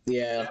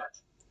 Yeah.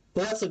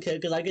 But that's okay,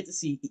 because I get to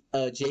see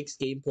Jake's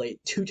gameplay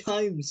 2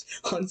 times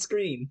on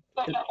screen.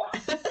 I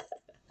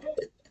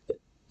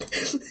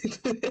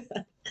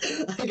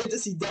get to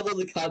see double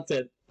the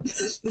content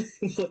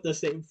with the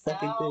same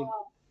fucking thing.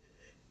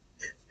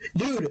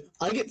 Dude,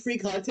 I get free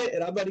content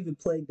and I'm not even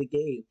playing the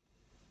game.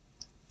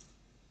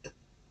 Yeah,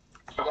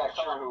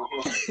 true.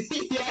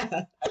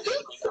 Yeah. I'm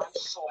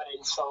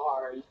sweating so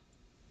hard.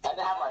 I had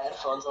to have my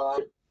headphones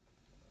on.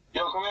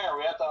 Yo, come here.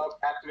 We have to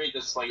activate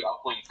this like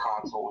uplink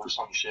console or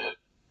some shit.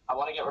 I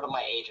want to get rid of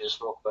my ages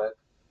real quick.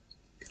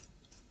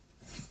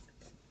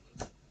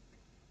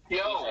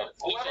 Yo,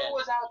 whoever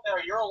was out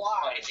there, you're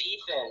alive. It's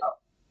Ethan.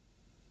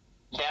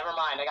 Never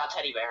mind, I got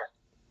Teddy Bear.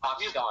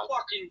 Box You is gone.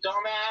 fucking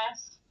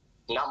dumbass.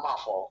 Not my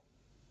fault.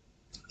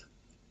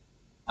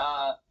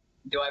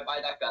 Do I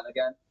buy that gun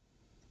again?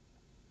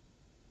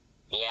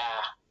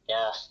 Yeah,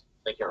 yes.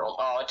 Like your old.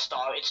 Oh, it's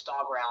dog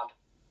round.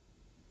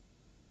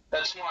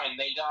 That's fine.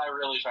 They die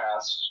really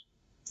fast.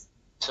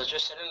 So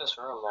just sit in this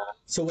room, man.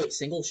 So wait,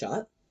 single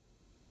shot?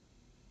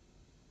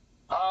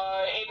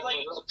 It's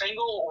like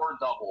single or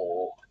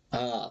double.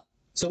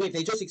 So wait,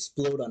 they just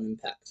explode on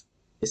impact,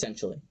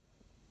 essentially.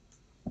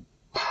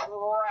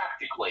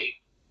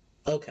 Practically.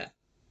 Okay.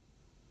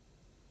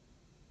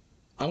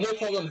 I'm gonna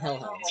call them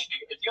hellhounds. Like,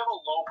 if you have a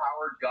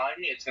low-powered gun,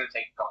 it's gonna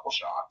take a couple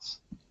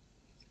shots.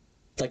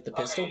 Like the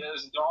pistol? Okay,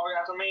 there's a dog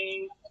after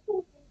me.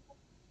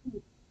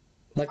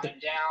 Like the I'm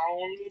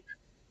down.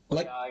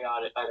 like Yeah, I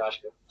got it. I got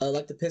you.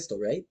 like the pistol,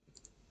 right?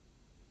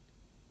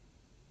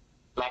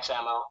 Max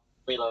ammo.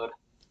 Reload.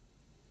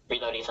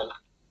 Reload, Ethan.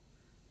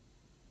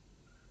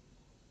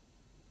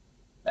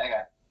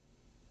 Okay.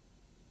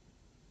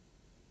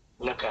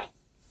 Okay.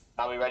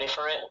 Are we ready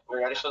for it? We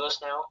ready for this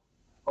now?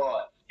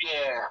 What?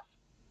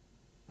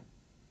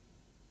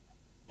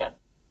 Yeah.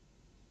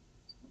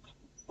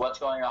 What's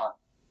going on?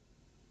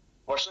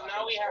 We're So stuck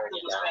now in we this have area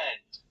to now. defend.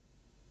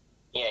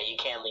 Yeah, you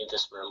can't leave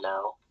this room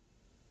now.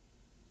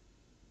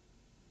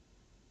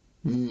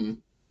 Hmm.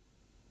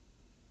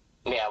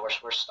 Yeah,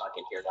 we're stuck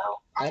in here now.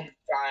 I'm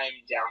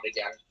down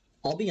again.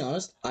 I'll be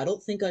honest, I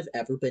don't think I've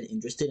ever been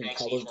interested in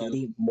Thanks, Call of Ethan.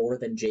 Duty more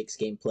than Jake's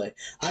gameplay.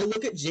 I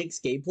look at Jake's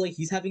gameplay,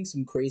 he's having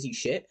some crazy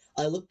shit.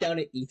 I look down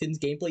at Ethan's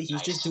gameplay,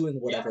 he's just Nice. doing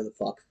whatever the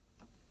fuck.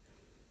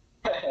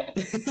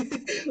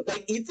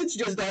 Like, Ethan's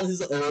just on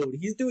his own.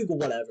 He's doing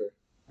whatever.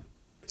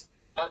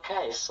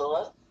 Okay,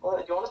 so you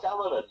want us to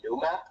download a new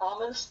map,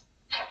 Thomas?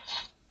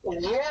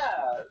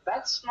 Yeah,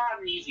 that's not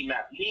an easy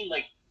map. You need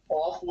like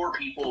all 4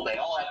 people. They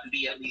all have to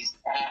be at least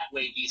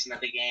halfway decent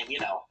at the game. You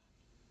know.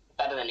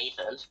 Better than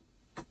Ethan's.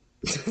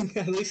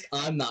 At least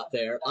I'm not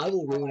there. I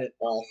will ruin it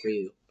all for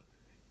you.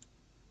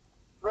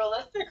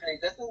 Realistically,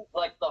 this is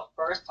like the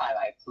first time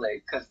I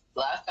played, because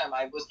last time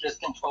I was just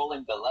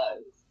controlling the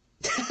legs.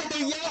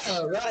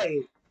 Yeah,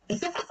 right.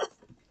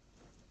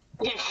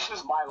 This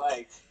is my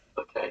legs.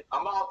 Okay,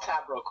 I'm gonna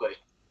tab real quick.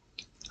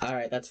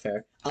 Alright, that's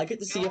fair. I get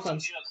to see if I'm...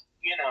 just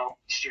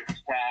shift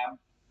tab.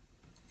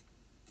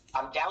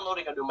 I'm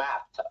downloading a new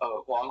map.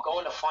 Well, I'm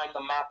going to find the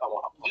map I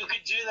want to play. You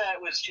could do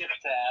that with shift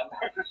tab.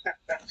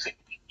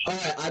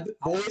 Alright,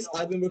 boys,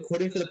 I've been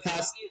recording for the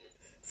past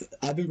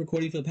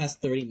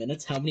 30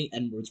 minutes. How many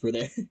N-words were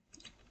there?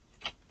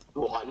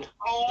 1.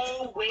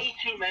 Oh, way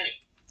too many.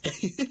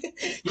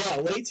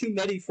 Yeah, way too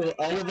many for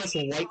all of us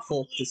white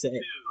folk to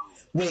say.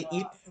 Wait,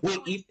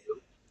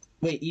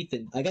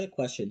 Ethan, I got a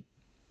question.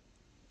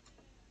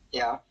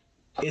 Yeah.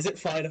 Is it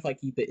fine if I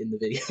keep it in the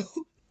video?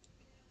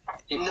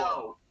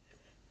 No.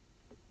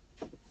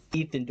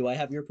 Ethan, do I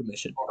have your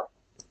permission?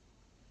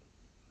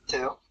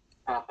 2.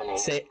 Happening.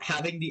 Say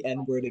having the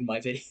N-word in my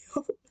video.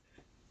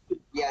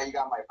 Yeah, you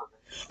got my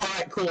permission.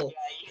 Alright, cool. Yeah,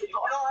 You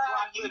don't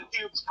have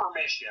YouTube's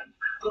permission.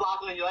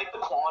 Lachlan, you like the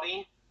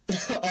quality?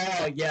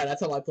 Oh, yeah,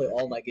 that's how I play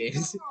all my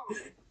games.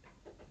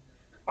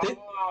 What's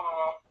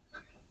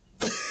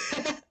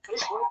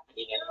happening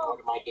in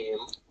my game?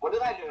 What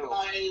did I do?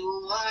 My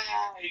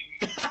leg.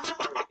 There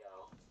we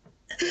go.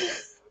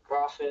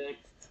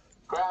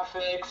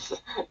 Graphics,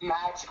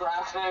 max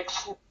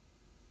graphics.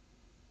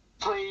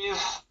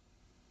 Please.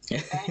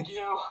 Thank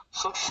you.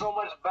 This looks so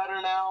much better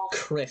now.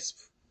 Crisp.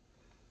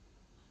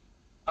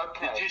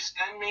 Okay. Did you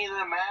send me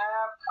the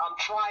map? I'm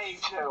trying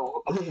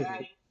to.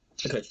 Okay.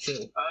 Okay, chill.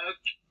 Okay.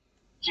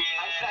 I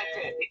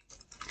sent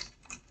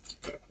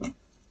it.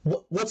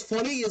 What's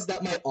funny is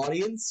that my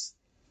audience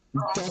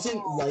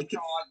doesn't like it.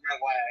 God, my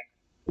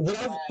What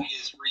lag. I've, Lag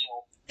is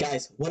real.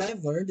 guys, what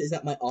I've learned is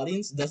that my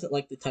audience doesn't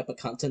like the type of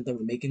content that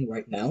we're making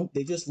right now.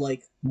 They just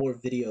like more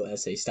video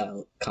essay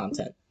style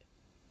content.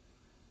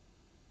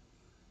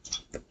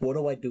 What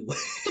do I do?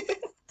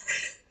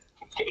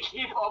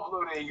 Keep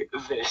uploading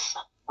this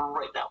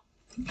right now.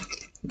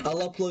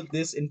 I'll upload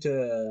this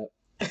into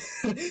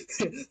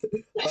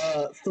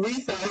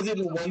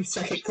 3,001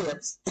 second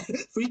clips.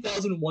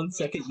 3,001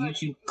 second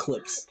YouTube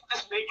clips.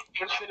 Just make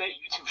infinite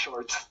YouTube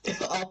shorts.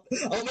 I'll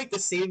make the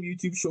same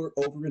YouTube short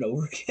over and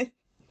over again.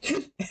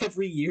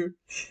 Every year.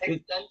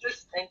 Extend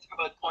this into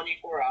a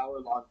 24-hour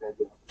long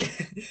video.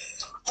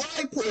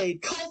 I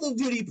played Call of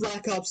Duty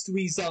Black Ops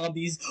 3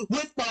 Zombies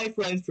with my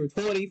friends for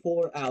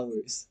 24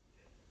 hours.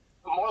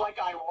 More like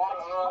I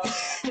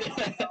watched.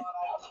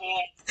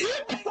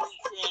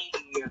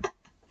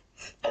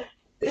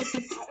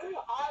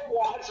 I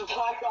watched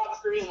Black Ops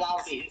 3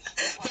 Zombies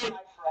with my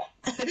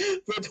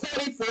friend. For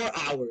 24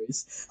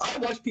 hours. I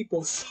watch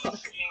people suck.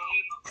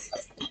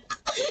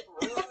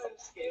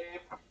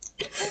 RuneScape.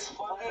 This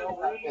fun bow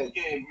weapons.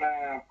 RuneScape,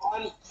 man.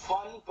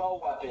 Fun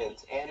bow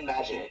weapons and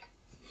magic.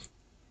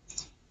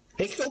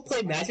 They still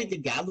play Magic the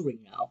Gathering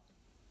now.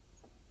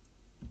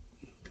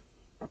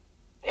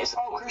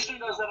 Oh, Christian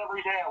does that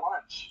every day at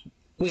lunch.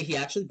 Wait, he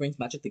actually brings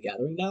Magic the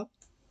Gathering now?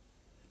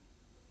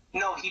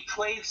 No, he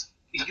plays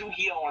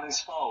Yu-Gi-Oh on his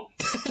phone.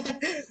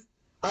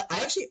 I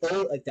actually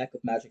own a deck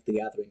of Magic the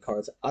Gathering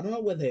cards. I don't know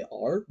where they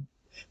are,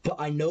 but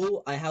I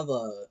know I have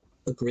a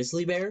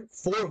grizzly bear,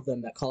 4 of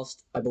them that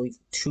cost, I believe,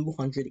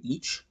 200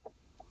 each.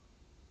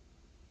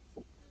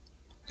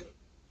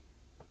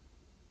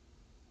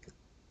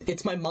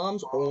 It's my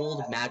mom's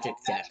old Magic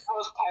deck. That's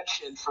Bro's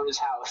pension for his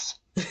house.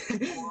 4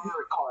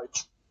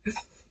 cards.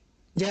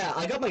 Yeah,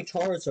 I got my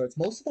Charizards.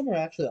 Most of them are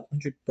actually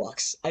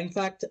 $100. In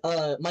fact,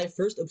 my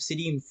first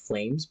Obsidian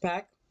Flames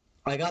pack,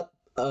 I got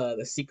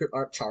the Secret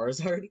Art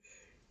Charizard.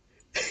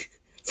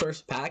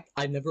 First pack.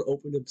 I never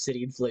opened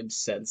Obsidian Flames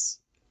since.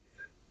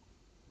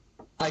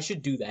 I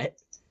should do that.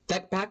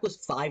 That pack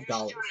was $5.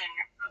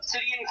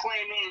 Obsidian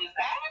Flame is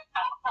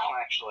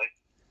actually.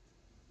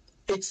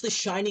 It's the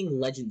Shining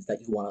Legends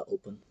that you want to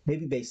open.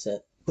 Maybe base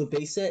set. But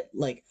base set,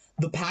 like,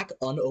 the pack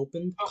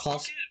unopened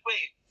costs...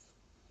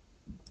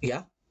 Wait.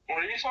 Yeah? What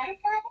are you talking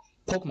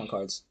about? Pokemon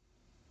cards.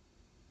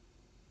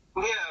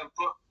 Yeah,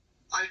 but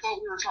I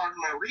thought we were talking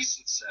about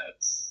recent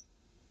sets.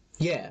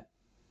 Yeah.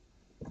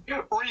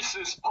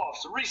 Reese's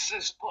Puffs,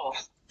 Reese's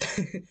Puffs.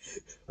 Wait.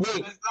 That's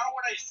not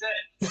what I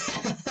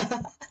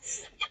said.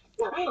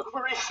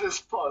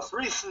 Reese's Puffs,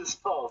 Reese's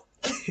Puffs.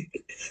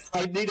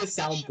 I need a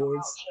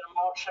soundboard.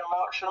 Shut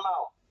him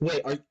out.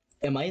 Wait,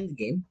 am I in the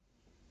game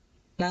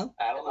now?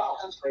 I don't know.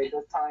 Play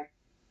this time.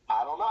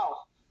 I don't know.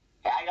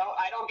 I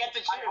don't get to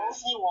choose. I hope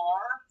you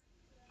are.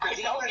 I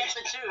don't get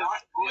to choose.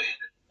 Not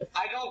good.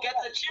 I don't get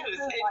to choose.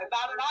 It's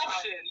not an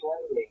option.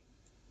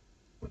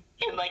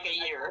 In like a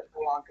year.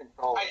 On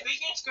control. I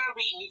think it's gonna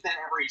be Ethan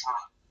every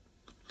time.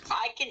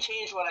 I can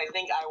change what I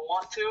think I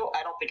want to.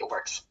 I don't think it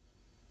works.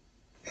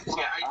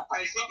 Yeah, I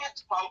think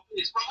it's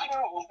probably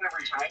gonna open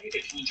every time you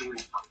get change your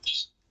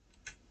first.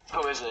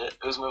 Who is it?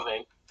 Who's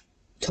moving?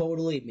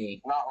 Totally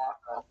me. Not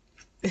Rocco.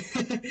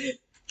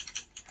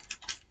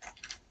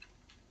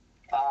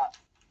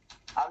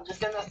 I'm just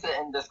gonna sit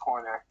in this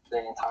corner the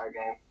entire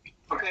game.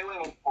 Okay,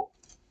 wait.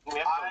 We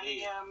have to I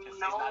leave, 'cause am he's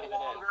no not even in.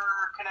 longer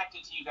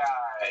connected to you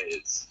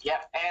guys.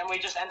 Yep, and we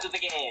just entered the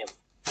game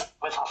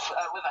with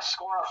a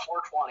score of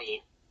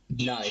 420.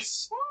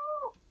 Nice.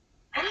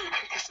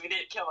 Because we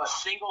didn't kill a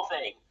single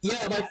thing.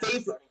 Yeah, my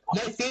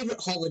favorite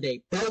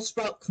holiday,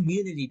 Bellsprout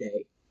Community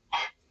Day.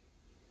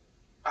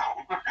 that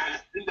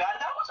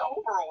was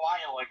over a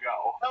while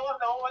ago. I don't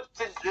know what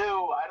to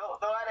do. I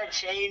don't know how to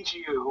change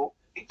you.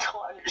 I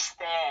don't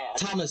understand.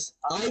 Thomas,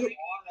 I want to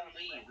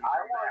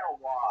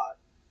watch.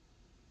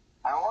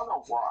 I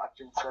want to watch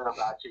instead of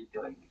actually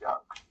doing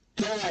junk.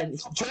 God,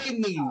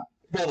 join me,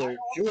 brother,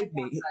 join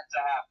me. That to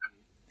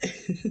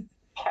happen.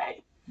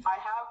 Okay, I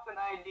have an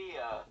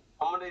idea.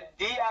 I'm gonna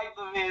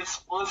deactivate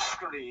split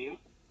screen,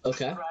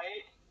 Okay,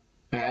 right?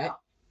 alright.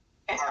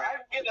 And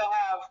I'm gonna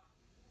have.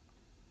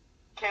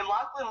 Can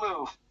Lachlan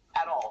move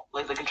at all?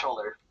 Like the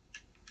controller?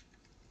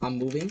 I'm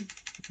moving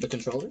the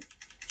controller.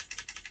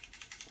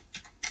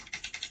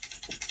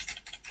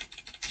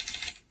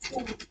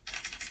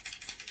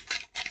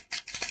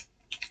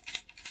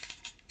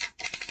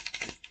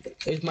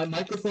 Is my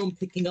microphone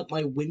picking up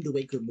my Wind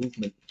Waker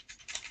movement?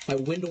 My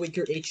Wind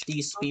Waker HD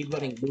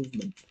speedrunning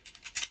movement.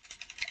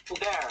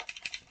 There.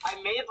 I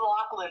made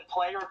Lachlan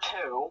player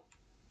 2,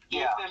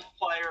 Ethan's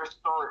player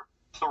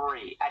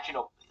 3. Actually,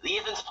 no,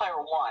 Ethan's player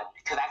 1,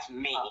 because that's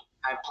me.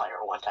 I'm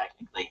player 1,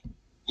 technically.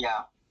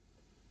 Yeah.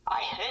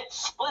 I hit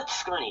split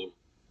screen.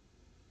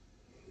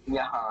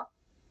 Yeah.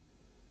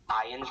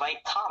 I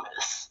invite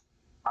Thomas.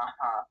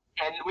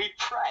 And we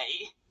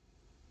pray.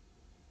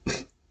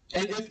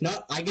 And if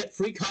not, I get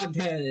free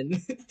content.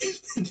 We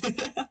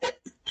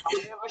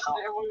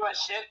were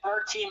shit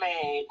for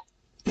teammate.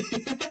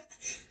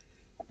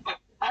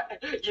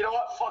 You know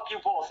what? Fuck you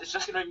both. It's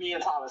just gonna be me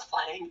and Thomas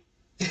playing.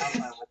 I'm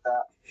fine with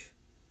that.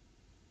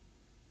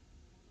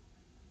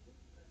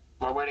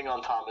 We're waiting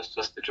on Thomas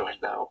just to join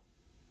now.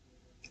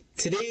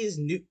 Today's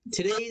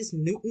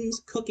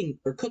Newton's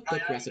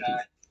cookbook recipe.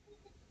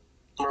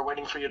 We're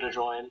waiting for you to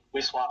join.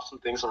 We swapped some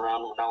things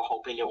around. We're now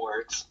hoping it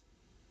works.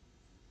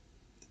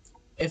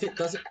 If it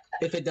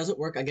doesn't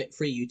work, I get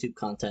free YouTube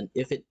content.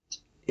 If it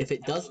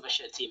does I'm a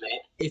shit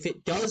teammate. If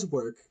it does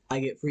work, I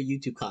get free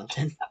YouTube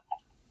content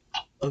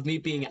of me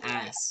being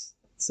ass.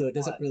 So it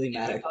doesn't really If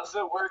matter. it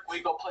doesn't work,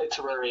 we go play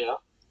Terraria.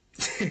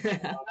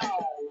 No.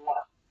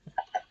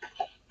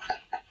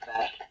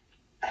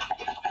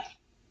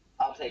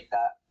 I'll take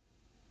that.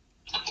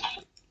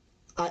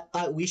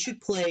 We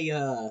should play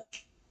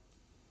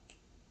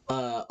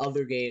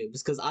other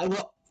games because I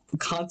want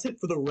content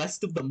for the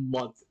rest of the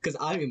month because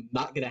I am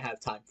not gonna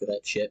have time for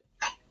that shit.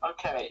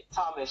 Okay,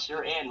 Thomas,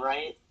 you're in,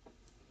 right?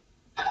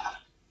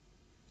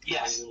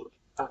 Yes.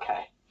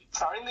 Okay.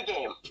 Starting the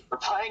game. We're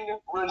playing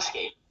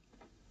RuneScape.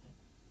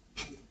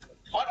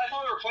 What? I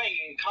thought we were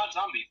playing COD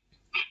Zombie.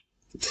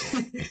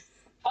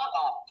 Fuck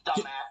off,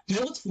 dumbass. You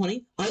know what's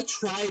funny? I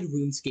tried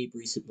RuneScape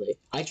recently.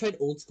 I tried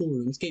old school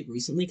RuneScape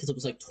recently because it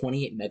was like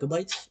 28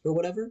 megabytes or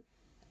whatever.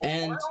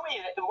 And Weren't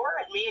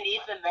me and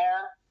Ethan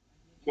there?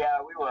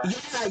 Yeah, we were.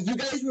 yeah, you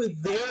guys were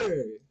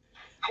there.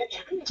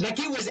 That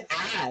game was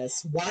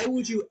ass. Why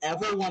would you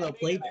ever want to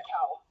play that?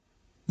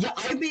 Yeah,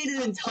 I made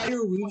an entire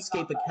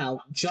RuneScape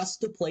account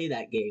just to play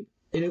that game,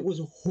 and it was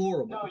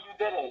horrible. No, you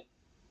didn't.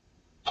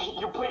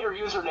 You put your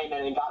username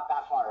in and got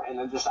that far, and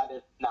then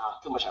decided, nah,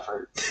 too much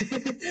effort.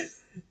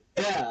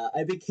 Yeah,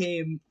 I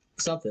became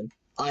something.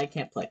 I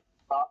can't play.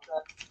 Stop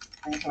that.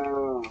 Please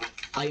move.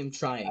 I am I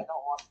trying. don't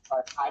want to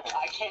touch.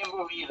 I can't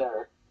move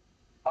either.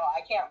 Oh,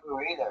 I can't move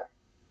either.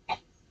 I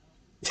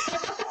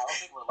don't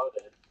think we're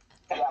loaded.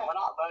 Yeah, we're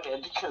not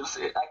loaded because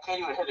I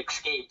can't even hit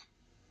escape.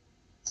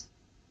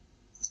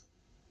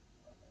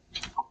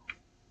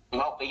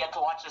 Well, we get to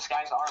watch this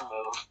guy's arm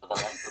move for the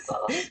rest of the...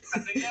 I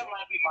think that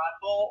might be my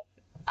fault.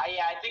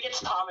 Yeah, I think it's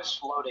Thomas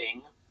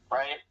floating,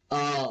 right?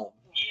 Oh.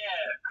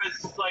 Yeah,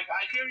 because, like,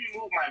 I can't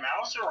even move my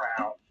mouse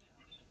around.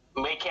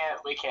 We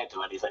can't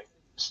do anything.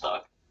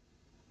 Stuck.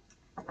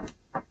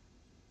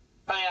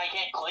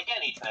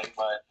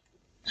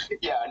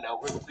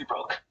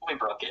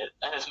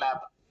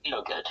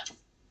 no good.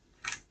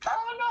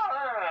 Oh,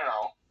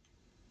 no.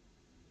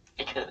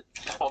 Because,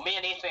 well, me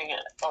and Ethan,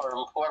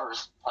 or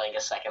whoever's playing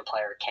a second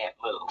player, can't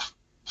move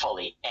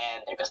fully,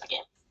 and there goes the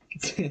game.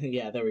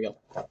 Yeah, there we go.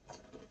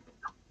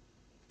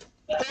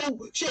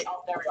 Oh, shit!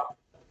 Oh, there we go.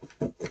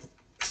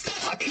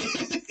 Fuck!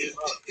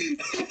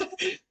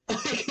 I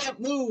can't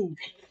move!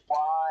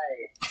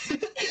 Why?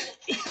 And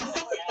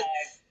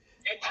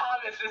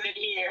Thomas isn't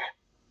here.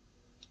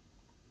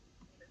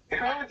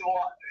 Who's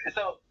what?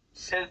 So,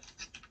 is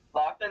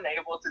Lockton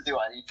able to do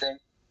anything?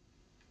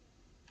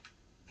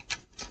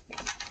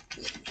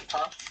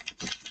 Huh?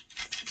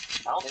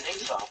 I don't think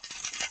so.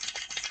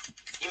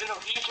 Even though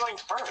he joined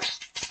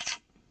first.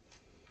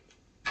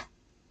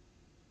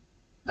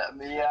 Let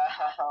me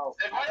out.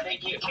 Then why are they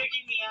keep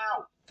kicking me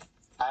out?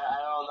 I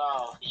don't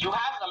know. You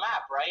have the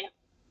map, right?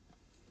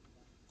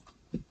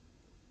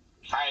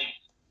 I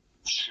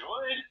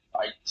should.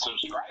 I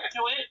subscribe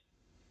to it.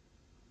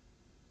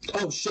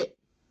 Oh, shit.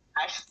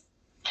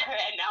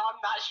 And now I'm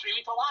not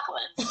streaming to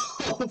Lachlan.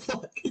 Oh,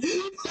 fuck.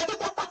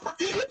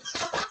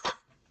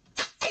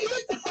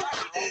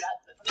 Alright, well,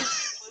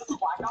 that's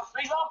Black Ops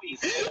 3 zombies.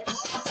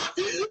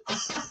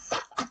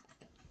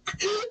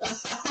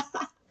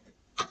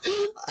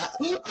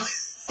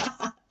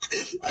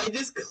 I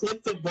just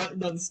clicked the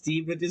button on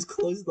Steam and just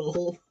closed the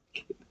whole.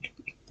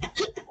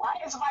 Why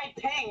is my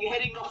ping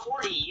hitting the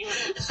 40?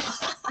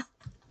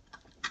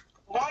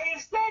 Why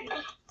is that?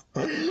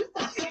 Is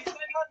that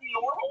not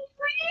normal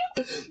for you?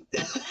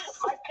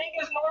 My ping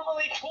is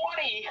normally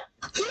 20.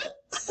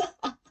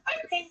 My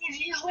ping is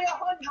usually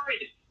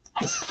 100.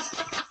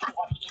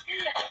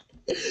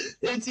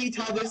 And see,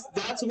 Thomas,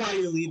 that's why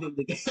you're leaving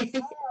the game.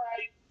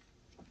 Alright.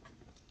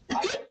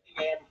 I get the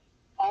game.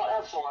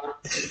 I'll F1.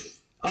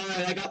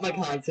 Alright, I got my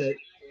content.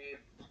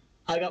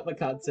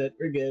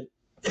 We're good.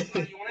 So you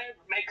want to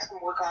make some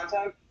more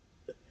content?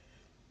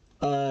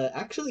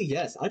 Actually,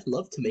 yes, I'd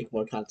love to make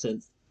more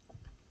content.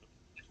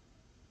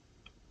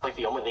 Like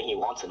the only thing he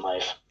wants in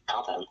life.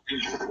 Content.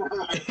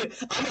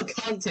 I'm a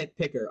content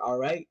picker,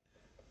 alright?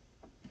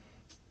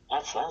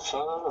 That's a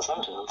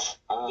sentence.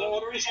 So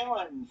what are we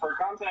doing for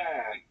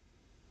content?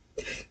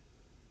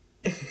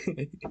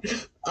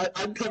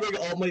 I'm covering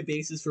all my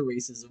bases for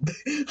racism.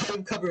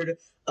 I've covered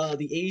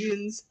the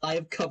Asians. I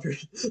have covered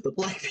the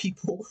black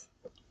people.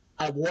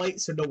 I'm white,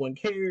 so no one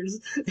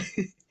cares.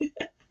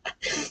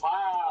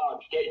 Wow,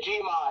 get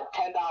Gmod,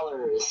 $10.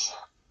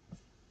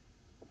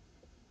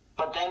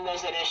 But then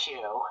there's an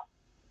issue.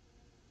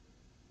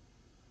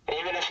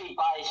 Even if he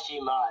buys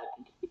Gmod,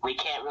 we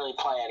can't really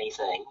play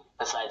anything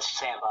besides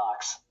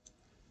Sandbox.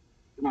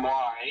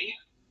 Why?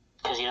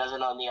 Because he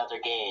doesn't own the other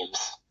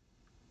games.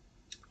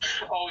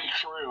 Oh,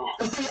 true.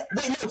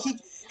 Wait, no,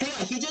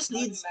 he just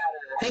needs.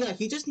 Hang on,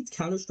 he just needs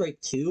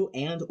Counter-Strike 2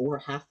 and or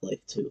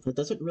Half-Life 2. That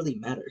doesn't really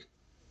matter.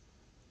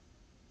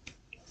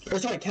 Or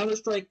sorry,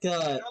 Counter-Strike You know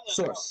those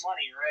Source. cost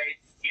money, right?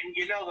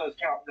 You know those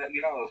count.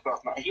 You know those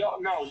cost money. He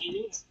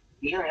needs.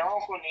 He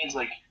also needs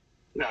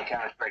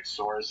Counter-Strike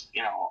Source.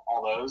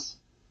 All those.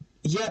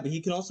 Yeah, but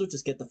he can also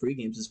just get the free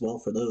games as well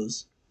for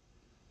those.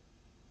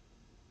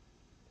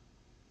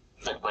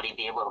 But would he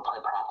be able to play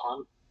Prop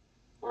Hunt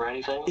or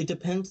anything? It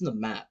depends on the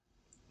map.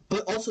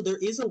 But also, there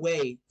is a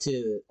way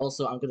to.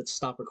 Also, I'm gonna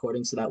stop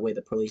recording so that way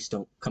the police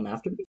don't come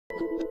after me.